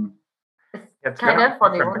 It's kind of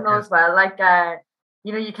funny one though as well. Like,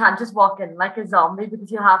 you can't just walk in like a zombie, because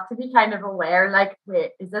you have to be kind of aware, like,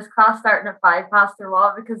 wait, is this class starting at 5 past or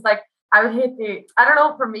what? Because like, I would hate I don't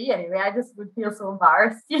know, for me anyway, I just would feel so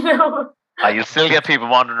embarrassed, You'll still get people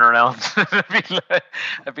wandering around.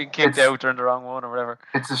 I've been kicked out during the wrong one or whatever.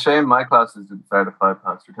 It's a shame my classes didn't start at 5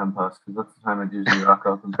 past or 10 past, because that's the time I'd usually rock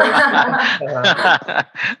up and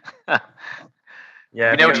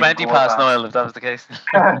Yeah, 20 past, Noel, if that was the case.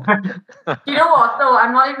 You know what though?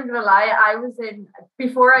 I'm not even gonna lie. I was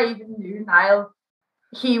before I even knew Niall,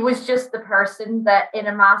 he was just the person that in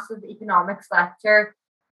a massive economics lecture,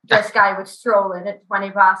 this guy would stroll in at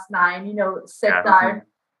 20 past 9, sit down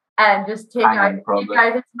and just take out his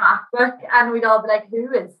MacBook, and we'd all be like, who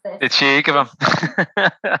is this? The cheek of him.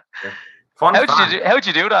 How'd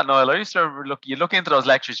you do that, Noel? I used to you look into those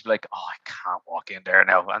lectures, you'd be like, oh, I can't walk in there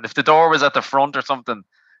now. And if the door was at the front or something,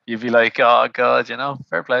 you'd be like, oh God,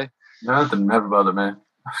 fair play. No, it didn't never bother me.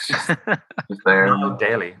 just there. Niall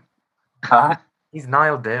Daly. Huh? He's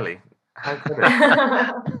Niall Daly. How could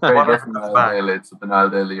it? Very different Niall Daly. It's the Niall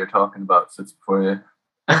Daly you're talking about sits before you.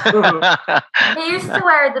 He used to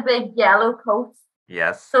wear the big yellow coat.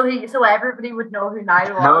 Yes. So everybody would know who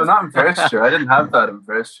Niall was. No, not in first year. I didn't have that in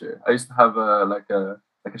first year. I used to have a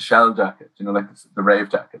shell jacket, like the rave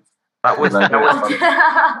jackets. That was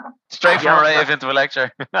straight from a rave into a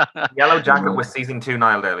lecture. Yellow jacket was season 2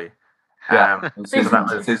 Niall Daly. Yeah,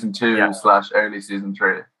 season 2 / early season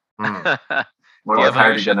 3. More like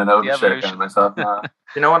Hardy than an old shirt on myself now.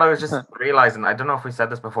 You know what I was just realizing? I don't know if we said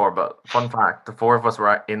this before, but fun fact: the 4 of us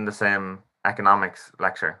were in the same economics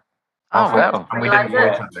lecture. Oh wow! And we didn't know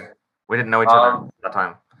each other. We didn't know each other at that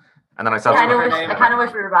time. And then I said, I kind of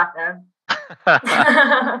wish we were back then.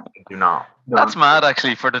 Do not. That's mad,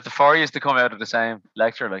 actually, for the 4 years to come out of the same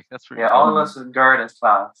lecture. Like, that's really all of us in Gerda's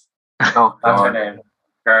class. Oh, that's her name.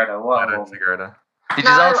 Gerda. What? Gerda. Did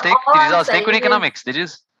you all stick? Did you all stick with economics? Did you?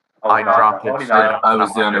 I God, dropped it only straight nine. off I was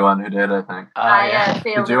that the only one who did, I think. I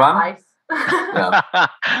failed Did you, it Anne? twice.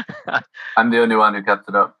 Yeah. I'm the only one who kept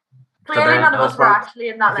it up. Clearly, there you none of go, us were folks. actually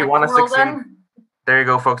in that If you lecture want to hall succeed, then. there you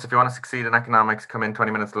go, folks. If you want to succeed in economics, come in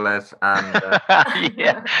 20 minutes late and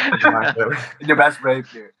Yeah. In your best brave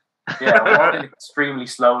here. Yeah, walking extremely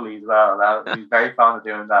slowly as well. He's very fond of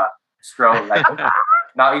doing that. Stroll, like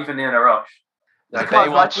not even in a rush. Is it Like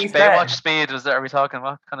we Baywatch said. speed? Are we talking?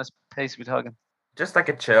 What kind of pace are we talking? Just like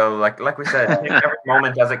a chill, like we said, take every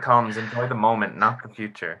moment as it comes. Enjoy the moment, not the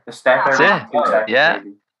future. The step That's every it. 2 seconds, Yeah.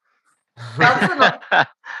 maybe. That's enough.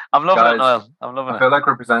 I'm loving Guys, it, Noel. I'm loving I it. feel like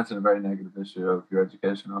we're presenting a very negative issue of your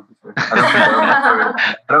education officer.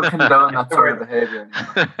 I don't condone that sort of behaviour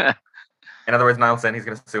anymore. In other words, Niall saying he's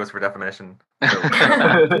going to sue us for defamation.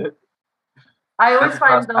 So, I always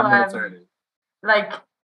find Ten minutes though, early. like,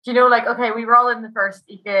 do you know, like, okay, we were all in the first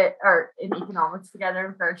in economics together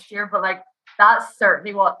in first year, but like that's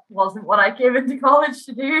certainly wasn't what I came into college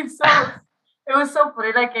to do. So it was so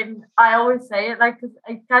funny. Like, and I always say it, like, because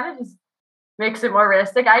it kind of just makes it more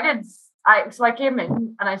realistic. So I came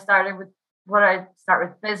in and I started with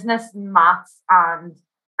business and maths and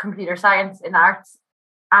computer science and arts.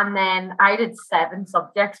 And then I did 7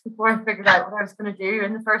 subjects before I figured out what I was going to do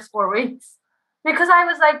in the first 4 weeks. Because I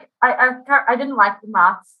was like, I didn't like the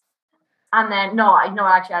maths. And then,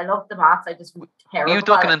 actually, I loved the maths. I just was terrible. You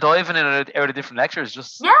ducking and diving in out of different lectures,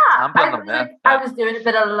 just sampling them, yeah. I was doing a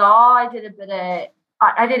bit of law. I did a bit of,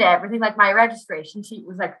 I did everything. Like my registration sheet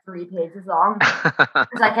was like 3 pages long.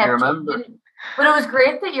 Because I kept changing. But it was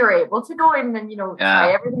great that you were able to go in and,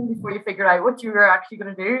 try everything before you figured out what you were actually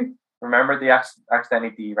going to do. Remember they accidentally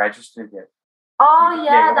deregistered you? Oh,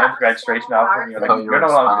 yeah. You went to registration album and you're like, you're no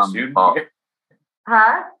longer a student here.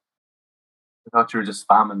 Huh? I thought you were just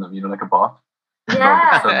spamming them, like a bot.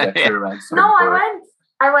 Yeah. No,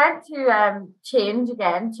 I went to change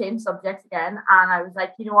subjects again, and I was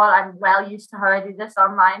like, you know what, I'm well used to how I do this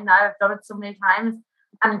online now. I've done it so many times,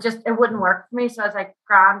 and it wouldn't work for me. So I was like,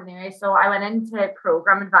 grand anyway. So I went into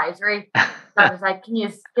program advisory. So I was like, can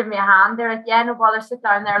you give me a hand? They're like, yeah, no bother, sit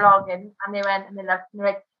down there, log in. And they went and they looked and they're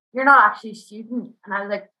like, you're not actually a student. And I was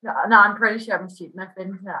like, no, I'm pretty sure I'm a student. I've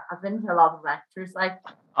been to a lot of lectures. Like,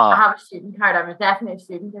 I have a student card. I'm definitely a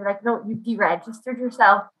student. They're like, no, you deregistered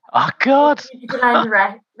yourself. Oh God! You go down to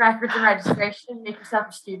records and registration and make yourself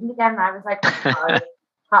a student again. And I was like,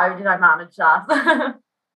 how did I manage that?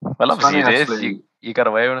 Well, obviously you did. You got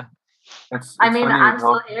away with it. It's I'm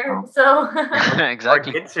still here, so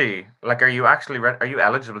exactly. Or did she? Like, are you actually are you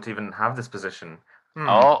eligible to even have this position?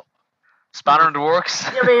 Oh, spanner in the works.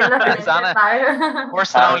 You'll be looking at now.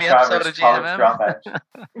 Worse than only episode of GMM.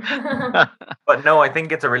 But no, I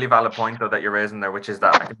think it's a really valid point though that you're raising there, which is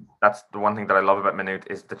that that's the one thing that I love about Maynooth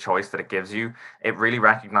is the choice that it gives you. It really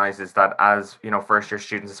recognizes that as first year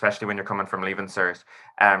students, especially when you're coming from Leaving Cert,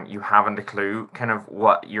 you haven't a clue kind of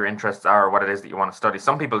what your interests are or what it is that you want to study.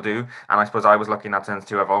 Some people do, and I suppose I was lucky in that sense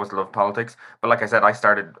too. I've always loved politics, but like I said, I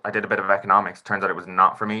did a bit of economics. Turns out it was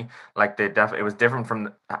not for me. Like it was different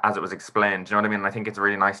from as it was explained. Do you know what I mean? And I think it's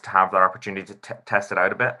really nice to have that opportunity to test it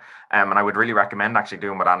out a bit. And I would really recommend actually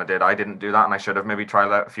doing what Anna did. I didn't do that, and I should have maybe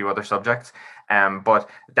tried out a few other subjects. But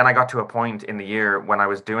then I got to a point in the year when I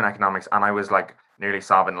was doing economics, and I was like nearly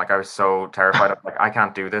sobbing. Like I was so terrified of like I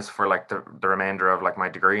can't do this for like the remainder of like my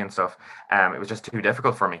degree and stuff. It was just too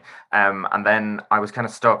difficult for me. And then I was kind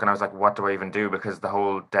of stuck, and I was like, what do I even do? Because the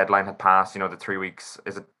whole deadline had passed. The 3 weeks,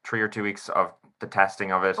 is it 3 or 2 weeks of the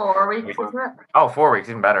testing of it? 4 weeks, isn't it? Oh, 4 weeks,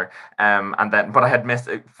 even better. But I had missed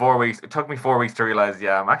 4 weeks. It took me 4 weeks to realize,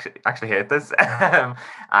 I'm actually hate this.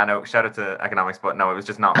 I know, shout out to economics, but no, it was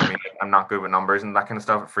just not for me. I'm not good with numbers and that kind of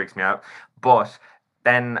stuff. It freaks me out. But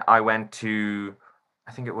then I went to,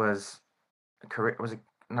 I think it was it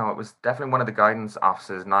was definitely one of the guidance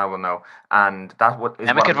offices. Now I will know, and that's what is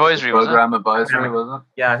Emic Advisory, program advisory, was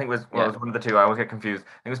it? Yeah, I think it was. Well, it was one of the two. I always get confused.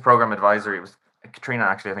 I think it was program advisory. It was Katrina,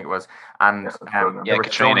 actually. I think it was, and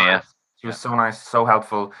Katrina. So nice. She was so nice, so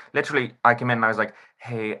helpful. Literally, I came in and I was like,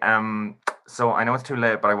 "Hey, so I know it's too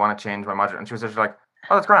late, but I want to change my module." And she was just like,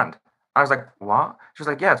 "Oh, that's grand." I was like, "What?" She was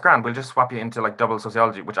like, "Yeah, it's grand. We'll just swap you into like double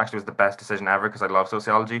sociology," which actually was the best decision ever because I love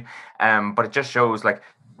sociology. But it just shows like,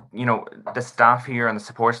 the staff here and the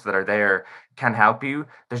supports that are there can help you.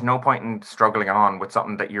 There's no point in struggling on with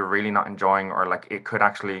something that you're really not enjoying, or like it could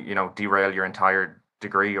actually, derail your entire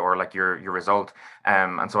degree or like your result.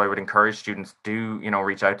 And so I would encourage students to,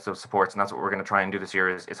 reach out to those supports, and that's what we're going to try and do this year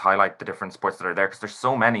is highlight the different supports that are there, because there's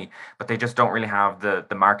so many, but they just don't really have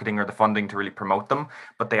the marketing or the funding to really promote them,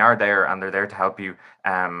 but they are there and they're there to help you,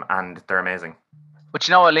 and they're amazing. But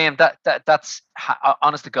you know what, Liam, that's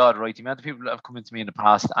honest to God, right? The amount of people that have come into me in the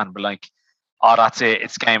past and were like, oh, that's it,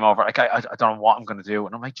 it's game over. Like I don't know what I'm going to do,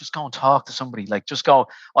 and I'm like, just go and talk to somebody. Like, just go.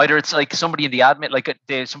 Either it's like somebody in the admin, like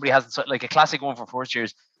somebody hasn't, like a classic one for first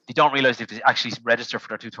years. They don't realize they have to actually register for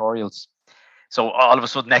their tutorials. So all of a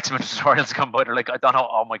sudden, next minute tutorials come by. They're like, I don't know.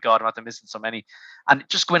 Oh my god, I'm after missing so many. And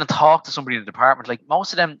just go in and talk to somebody in the department. Like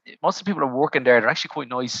most of the people who are working there, they're actually quite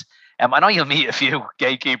nice. I know you'll meet a few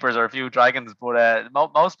gatekeepers or a few dragons, but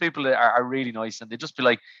most people are really nice, and they just be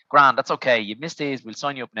like, "Grand, that's okay. You missed these. We'll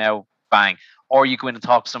sign you up now. Bang." Or you go in and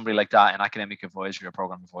talk to somebody like that in academic advisory or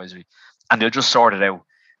program advisory, and they'll just sort it out.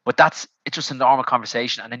 But it's just a normal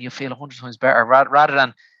conversation, and then you feel 100 times better rather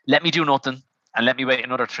than let me do nothing and let me wait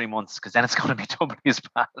another 3 months, because then it's going to be doubly as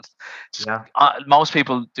bad. Most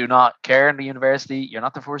people do not care in the university. You're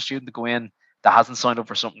not the first student to go in that hasn't signed up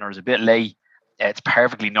for something or is a bit late. It's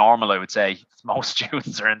perfectly normal, I would say. Most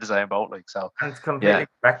students are in the same boat, like so. And it's completely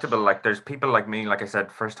respectable. Like there's people like me, like I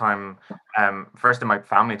said, first in my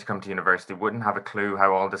family to come to university, wouldn't have a clue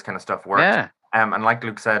how all this kind of stuff works. Yeah. And like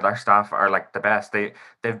Luke said, our staff are like the best.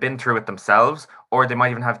 They've been through it themselves, or they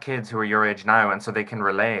might even have kids who are your age now, and so they can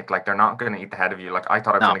relate. Like they're not going to eat the head of you. Like I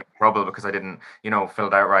thought I was going to get in trouble because I didn't, fill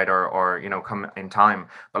it out right or come in time.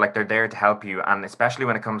 But like they're there to help you, and especially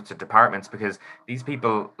when it comes to departments, because these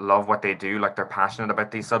people love what they do. Like they're passionate about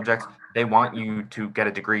these subjects. They want you to get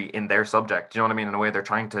a degree in their subject. Do you know what I mean? In a way, they're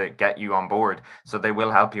trying to get you on board, so they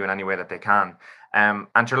will help you in any way that they can. And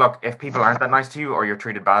sure, look, if people aren't that nice to you or you're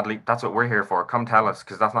treated badly, that's what we're here for. Come tell us,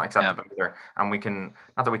 because that's not acceptable either. And we can,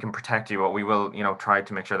 not that we can protect you, but we will, try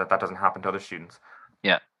to make sure that doesn't happen to other students.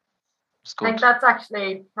 Yeah. I think that's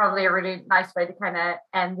actually probably a really nice way to kind of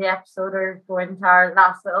end the episode or go into our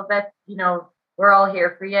last little bit. We're all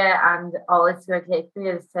here for you, and all it's going to take for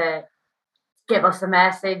you is to give us a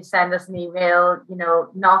message, send us an email,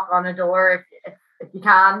 knock on a door if you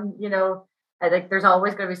can, I think there's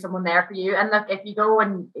always going to be someone there for you. And look, if you go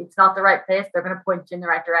and it's not the right place, they're going to point you in the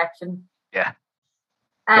right direction. Yeah.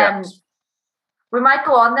 We might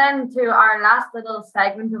go on then to our last little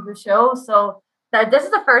segment of the show. So now this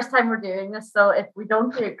is the first time we're doing this. So if we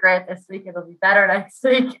don't do it great this week, it'll be better next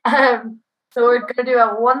week. So we're going to do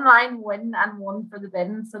a 1-line win and one for the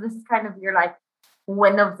bin. So this is kind of your like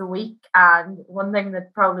win of the week and one thing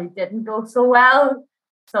that probably didn't go so well.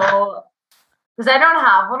 So does anyone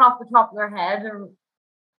have one off the top of their head?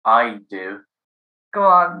 I do. Go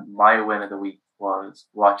on. My win of the week was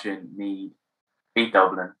watching Meath beat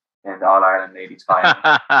Dublin in the All Ireland Ladies final.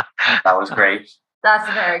 That was great. That's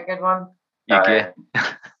a very good one.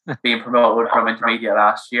 Being promoted from intermediate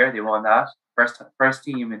last year, they won that. First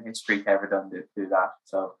team in history to ever do that.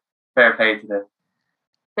 So fair play to the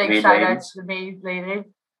big shout out to the Meath ladies.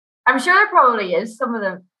 I'm sure there probably is some of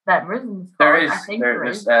the members in the there is.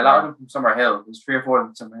 There's a lot of them from Summerhill. There's 3 or 4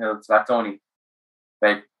 from Summerhill, so that's only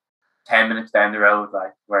about 10 minutes down the road,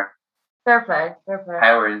 like where fair play.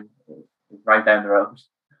 Power is right down the road.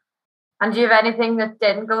 And do you have anything that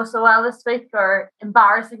didn't go so well this week or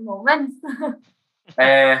embarrassing moments?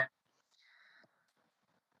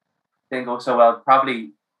 Didn't go so well.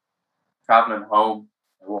 Probably traveling home.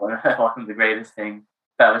 It wasn't the greatest thing.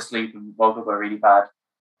 Fell asleep and woke up really bad.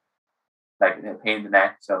 Like a pain in the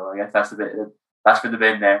neck. So I guess that's for the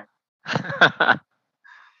bin there.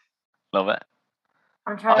 Love it.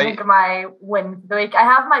 I'm trying to think of my win for the week. I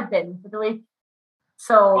have my bin for the week.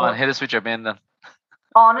 So come on, hit us with your bin then.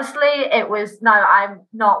 Honestly, it was I'm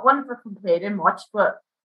not one for complaining much, but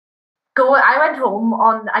I went home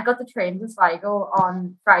I got the train to Sligo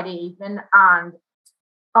on Friday evening, and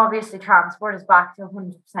obviously transport is back to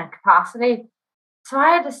 100% capacity. So I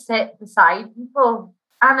had to sit beside people.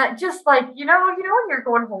 And it just like, when you're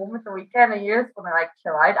going home at the weekend and you're just going to like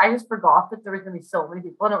chill out, I just forgot that there was going to be so many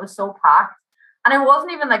people and it was so packed. And it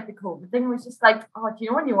wasn't even like the COVID thing. It was just like, oh, do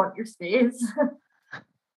you know when you want your space?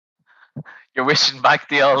 You're wishing back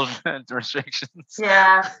the old restrictions.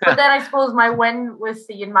 Yeah. But then I suppose my win was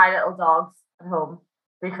seeing my little dogs at home.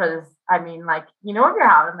 Because, if you're having like,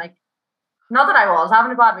 not that I was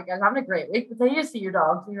having a bad week, I was having a great week, but then you see your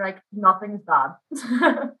dogs and you're like, nothing's bad.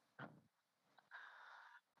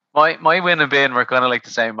 My win and bin were kind of like the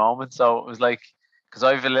same moment. So it was like, because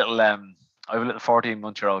I have a little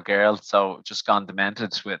 14-month-old girl, so just gone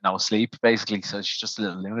demented with no sleep basically. So she's just a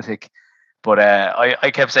little lunatic. But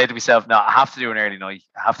I kept saying to myself, no, I have to do an early night.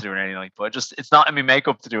 But it's not in my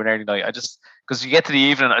makeup to do an early night. Because you get to the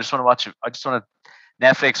evening, I just want to watch it. I just want to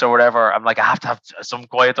Netflix or whatever. I'm like, I have to have some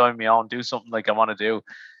quiet time on my own, do something like I want to do.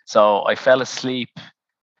 So I fell asleep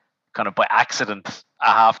kind of by accident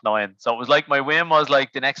at 9:30. So it was like my win was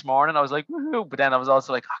like the next morning. I was like, woohoo. But then I was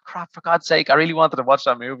also like, oh crap, for God's sake, I really wanted to watch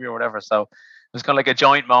that movie or whatever. So it was kind of like a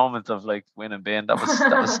joint moment of like win and bin. That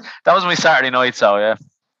was my Saturday night. So yeah.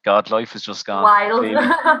 God, life has just gone Wild.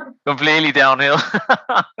 completely downhill.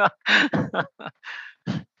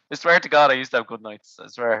 I swear to God, I used to have good nights. I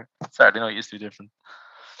swear, Saturday night used to be different.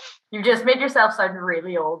 You just made yourself sound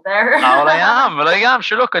really old there. Oh, well, I am. Well, I am.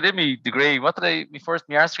 Sure, look, I did my degree. What did I? My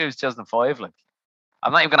arts degree was 2005. Like,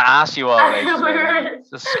 I'm not even going to ask you all. Like, it's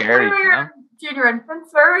just scary. We were junior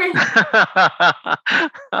infants, were we?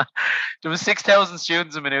 There was 6,000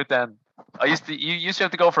 students a minute then. You used to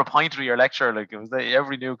have to go for a pint with your lecturer. Like, it was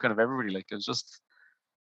every new kind of everybody. Like, it was just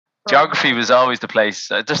geography was always the place.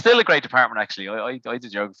 There's still a great department actually. I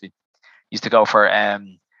did geography. Used to go for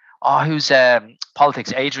who's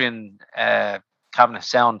politics? Adrian Kavanagh,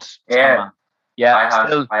 sound. Yeah,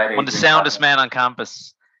 Still one of the soundest men on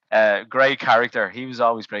campus. Great character. He was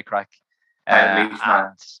always great crack. And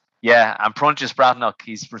Prunchus Bratnock,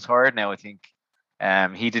 he's retired now, I think.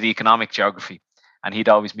 He did economic geography, and he'd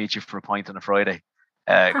always meet you for a pint on a Friday.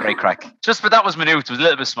 Great crack. But that was minute. It was a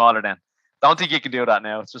little bit smaller then. Don't think you can do that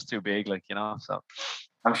now. It's just too big, like, So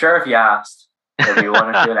I'm sure if you asked, there'd be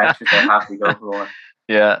one or two lectures they'd have to go for one.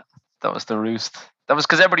 Yeah, that was the roost. That was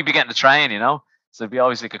because everybody be getting the train, So it'd be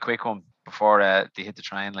always like a quick one before they hit the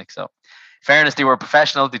train, like so. Fairness, they were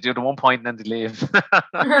professional. They do the 1 point and then they leave.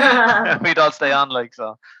 We'd all stay on, like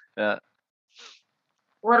so. Yeah.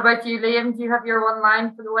 What about you, Liam? Do you have your one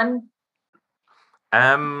line for the win?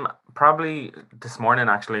 Probably this morning,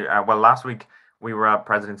 actually. Well, last week we were at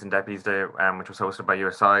Presidents and Deputies Day, which was hosted by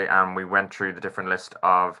USI, and we went through the different list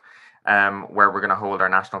of where we're going to hold our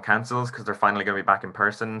national councils, because they're finally going to be back in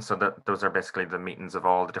person. So that those are basically the meetings of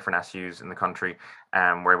all the different SUs in the country,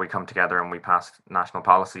 where we come together and we pass national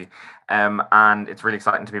policy. And it's really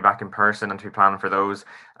exciting to be back in person and to be planning for those.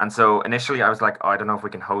 And so initially I was like, I don't know if we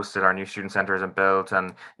can host it. Our new student centre isn't built,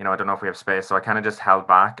 and I don't know if we have space. So I kind of just held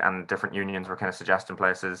back, and different unions were kind of suggesting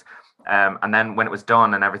places. And then when it was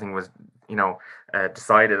done and everything was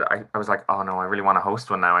decided, I was like, oh no, I really want to host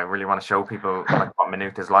one now. I really want to show people like what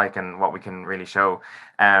Maynooth is like and what we can really show.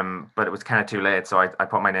 But it was kind of too late, so I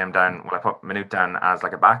put my name down. Well, I put Maynooth down as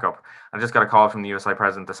like a backup. I just got a call from the USI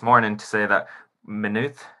president this morning to say that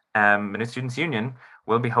Maynooth Students' Union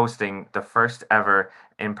will be hosting the first ever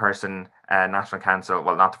in-person national council.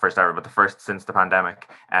 Well, not the first ever, but the first since the pandemic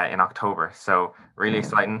in October. So really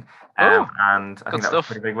exciting. And I think that was a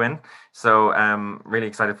pretty big win. So really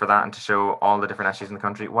excited for that, and to show all the different SUs in the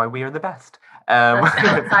country why we are the best. That's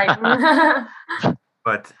so exciting.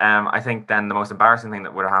 But I think then the most embarrassing thing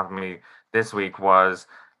that would have happened to me this week was,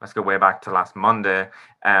 let's go way back to last Monday.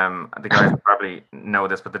 The guys probably know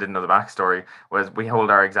this, but they didn't know the backstory. Was we hold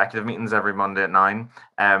our executive meetings every Monday at 9,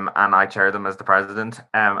 and I chair them as the president.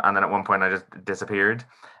 And then at one point I just disappeared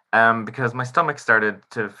because my stomach started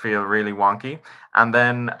to feel really wonky, and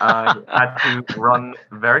then I had to run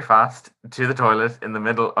very fast to the toilet in the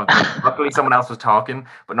middle of the. Luckily, someone else was talking,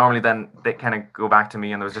 but normally then they kind of go back to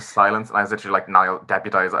me, and there was just silence, and I was literally like, "Niall,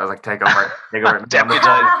 deputise." I was like, "Take over,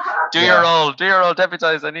 deputise, do your role,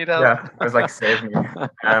 deputise. I need help." Yeah, I was like, "Save me."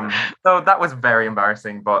 So that was very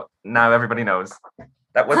embarrassing, but now everybody knows.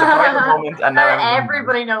 That was a private moment, and now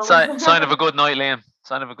everybody knows. Sign of a good night, Liam.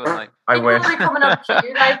 Sign of a good night. I wish. People will be coming up to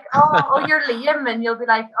you like, oh, you're Liam, and you'll be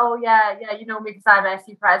like, oh yeah, you know me because I'm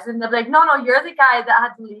SU president. They'll be like, no, you're the guy that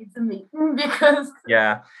had to lead the meeting because.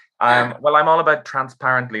 Yeah. Well, I'm all about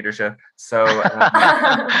transparent leadership, so.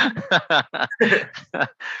 Breaking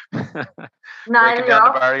down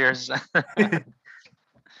the barriers.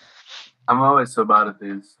 I'm always so bad at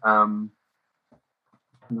these.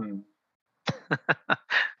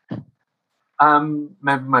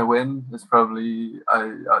 Maybe my win is probably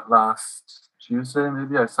last Tuesday.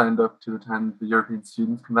 Maybe I signed up to attend the European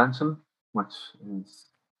Students' Convention, which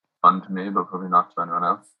is fun to me, but probably not to anyone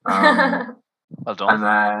else. Well done. And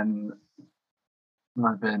then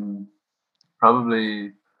I've been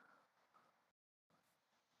probably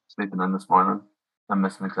sleeping in this morning. I'm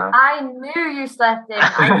missing exam. I knew you slept in.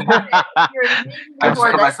 I just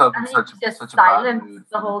put myself in such a bad mood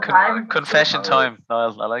the whole time. Confession time.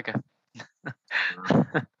 Niall, I like it.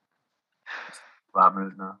 Bad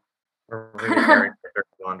mood now. Really very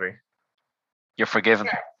laundry. You're forgiven.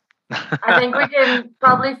 Yeah. I think we can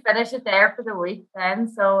probably finish it there for the week then.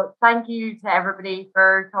 So thank you to everybody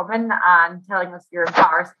for coming and telling us your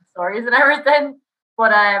embarrassing stories and everything.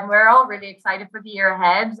 But we're all really excited for the year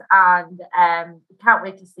ahead, and can't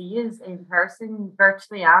wait to see you in person,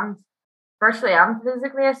 virtually and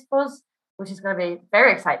physically, I suppose, which is going to be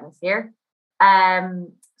very exciting this year.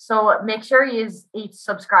 So make sure you each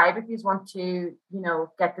subscribe if you want to,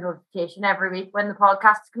 get the notification every week when the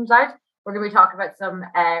podcast comes out. We're going to be talking about some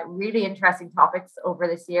really interesting topics over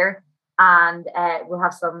this year, and we'll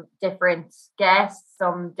have some different guests,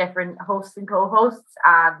 some different hosts and co-hosts,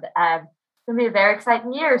 and it's going to be a very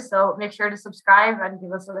exciting year. So make sure to subscribe and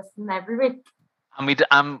give us a listen every week. And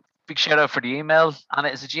big shout out for the email, Anna.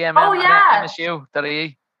 Is it GMM? Oh, yeah.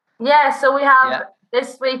 MSU.ie? Yeah, so we have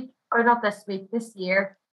this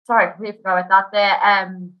year. Sorry, I completely forgot about that.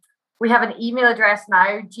 We have an email address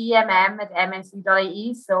now,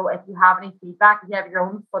 gmm@msu.ie. So if you have any feedback, if you have your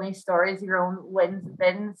own funny stories, your own wins and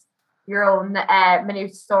bins, your own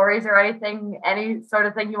minute stories or anything, any sort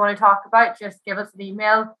of thing you want to talk about, just give us an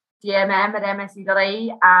email,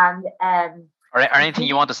 gmm@msu.ie. And or anything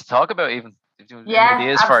you want us to talk about, even. If you have any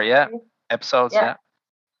ideas absolutely. for episodes,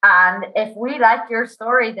 And if we like your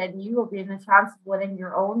story, then you will be in the chance of winning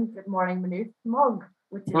your own Good Morning Minute mug,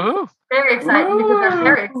 which is very exciting because they're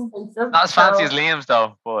very expensive. Not as fancy as Liam's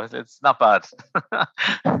though, but it's not bad.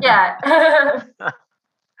 Yeah.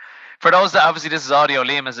 For those that obviously this is audio,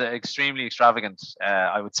 Liam is an extremely extravagant,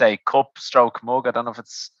 I would say, cup stroke mug. I don't know if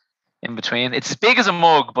it's in between. It's as big as a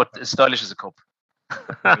mug, but as stylish as a cup.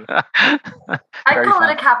 I call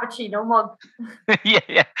it a cappuccino mug. Yeah.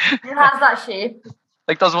 It has that shape.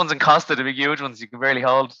 Like those ones in Costa, the big huge ones you can barely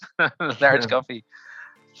hold. Large coffee.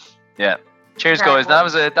 Yeah. Cheers, guys. That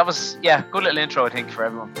was good little intro, I think, for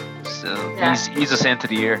everyone. So ease us into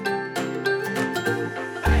the year.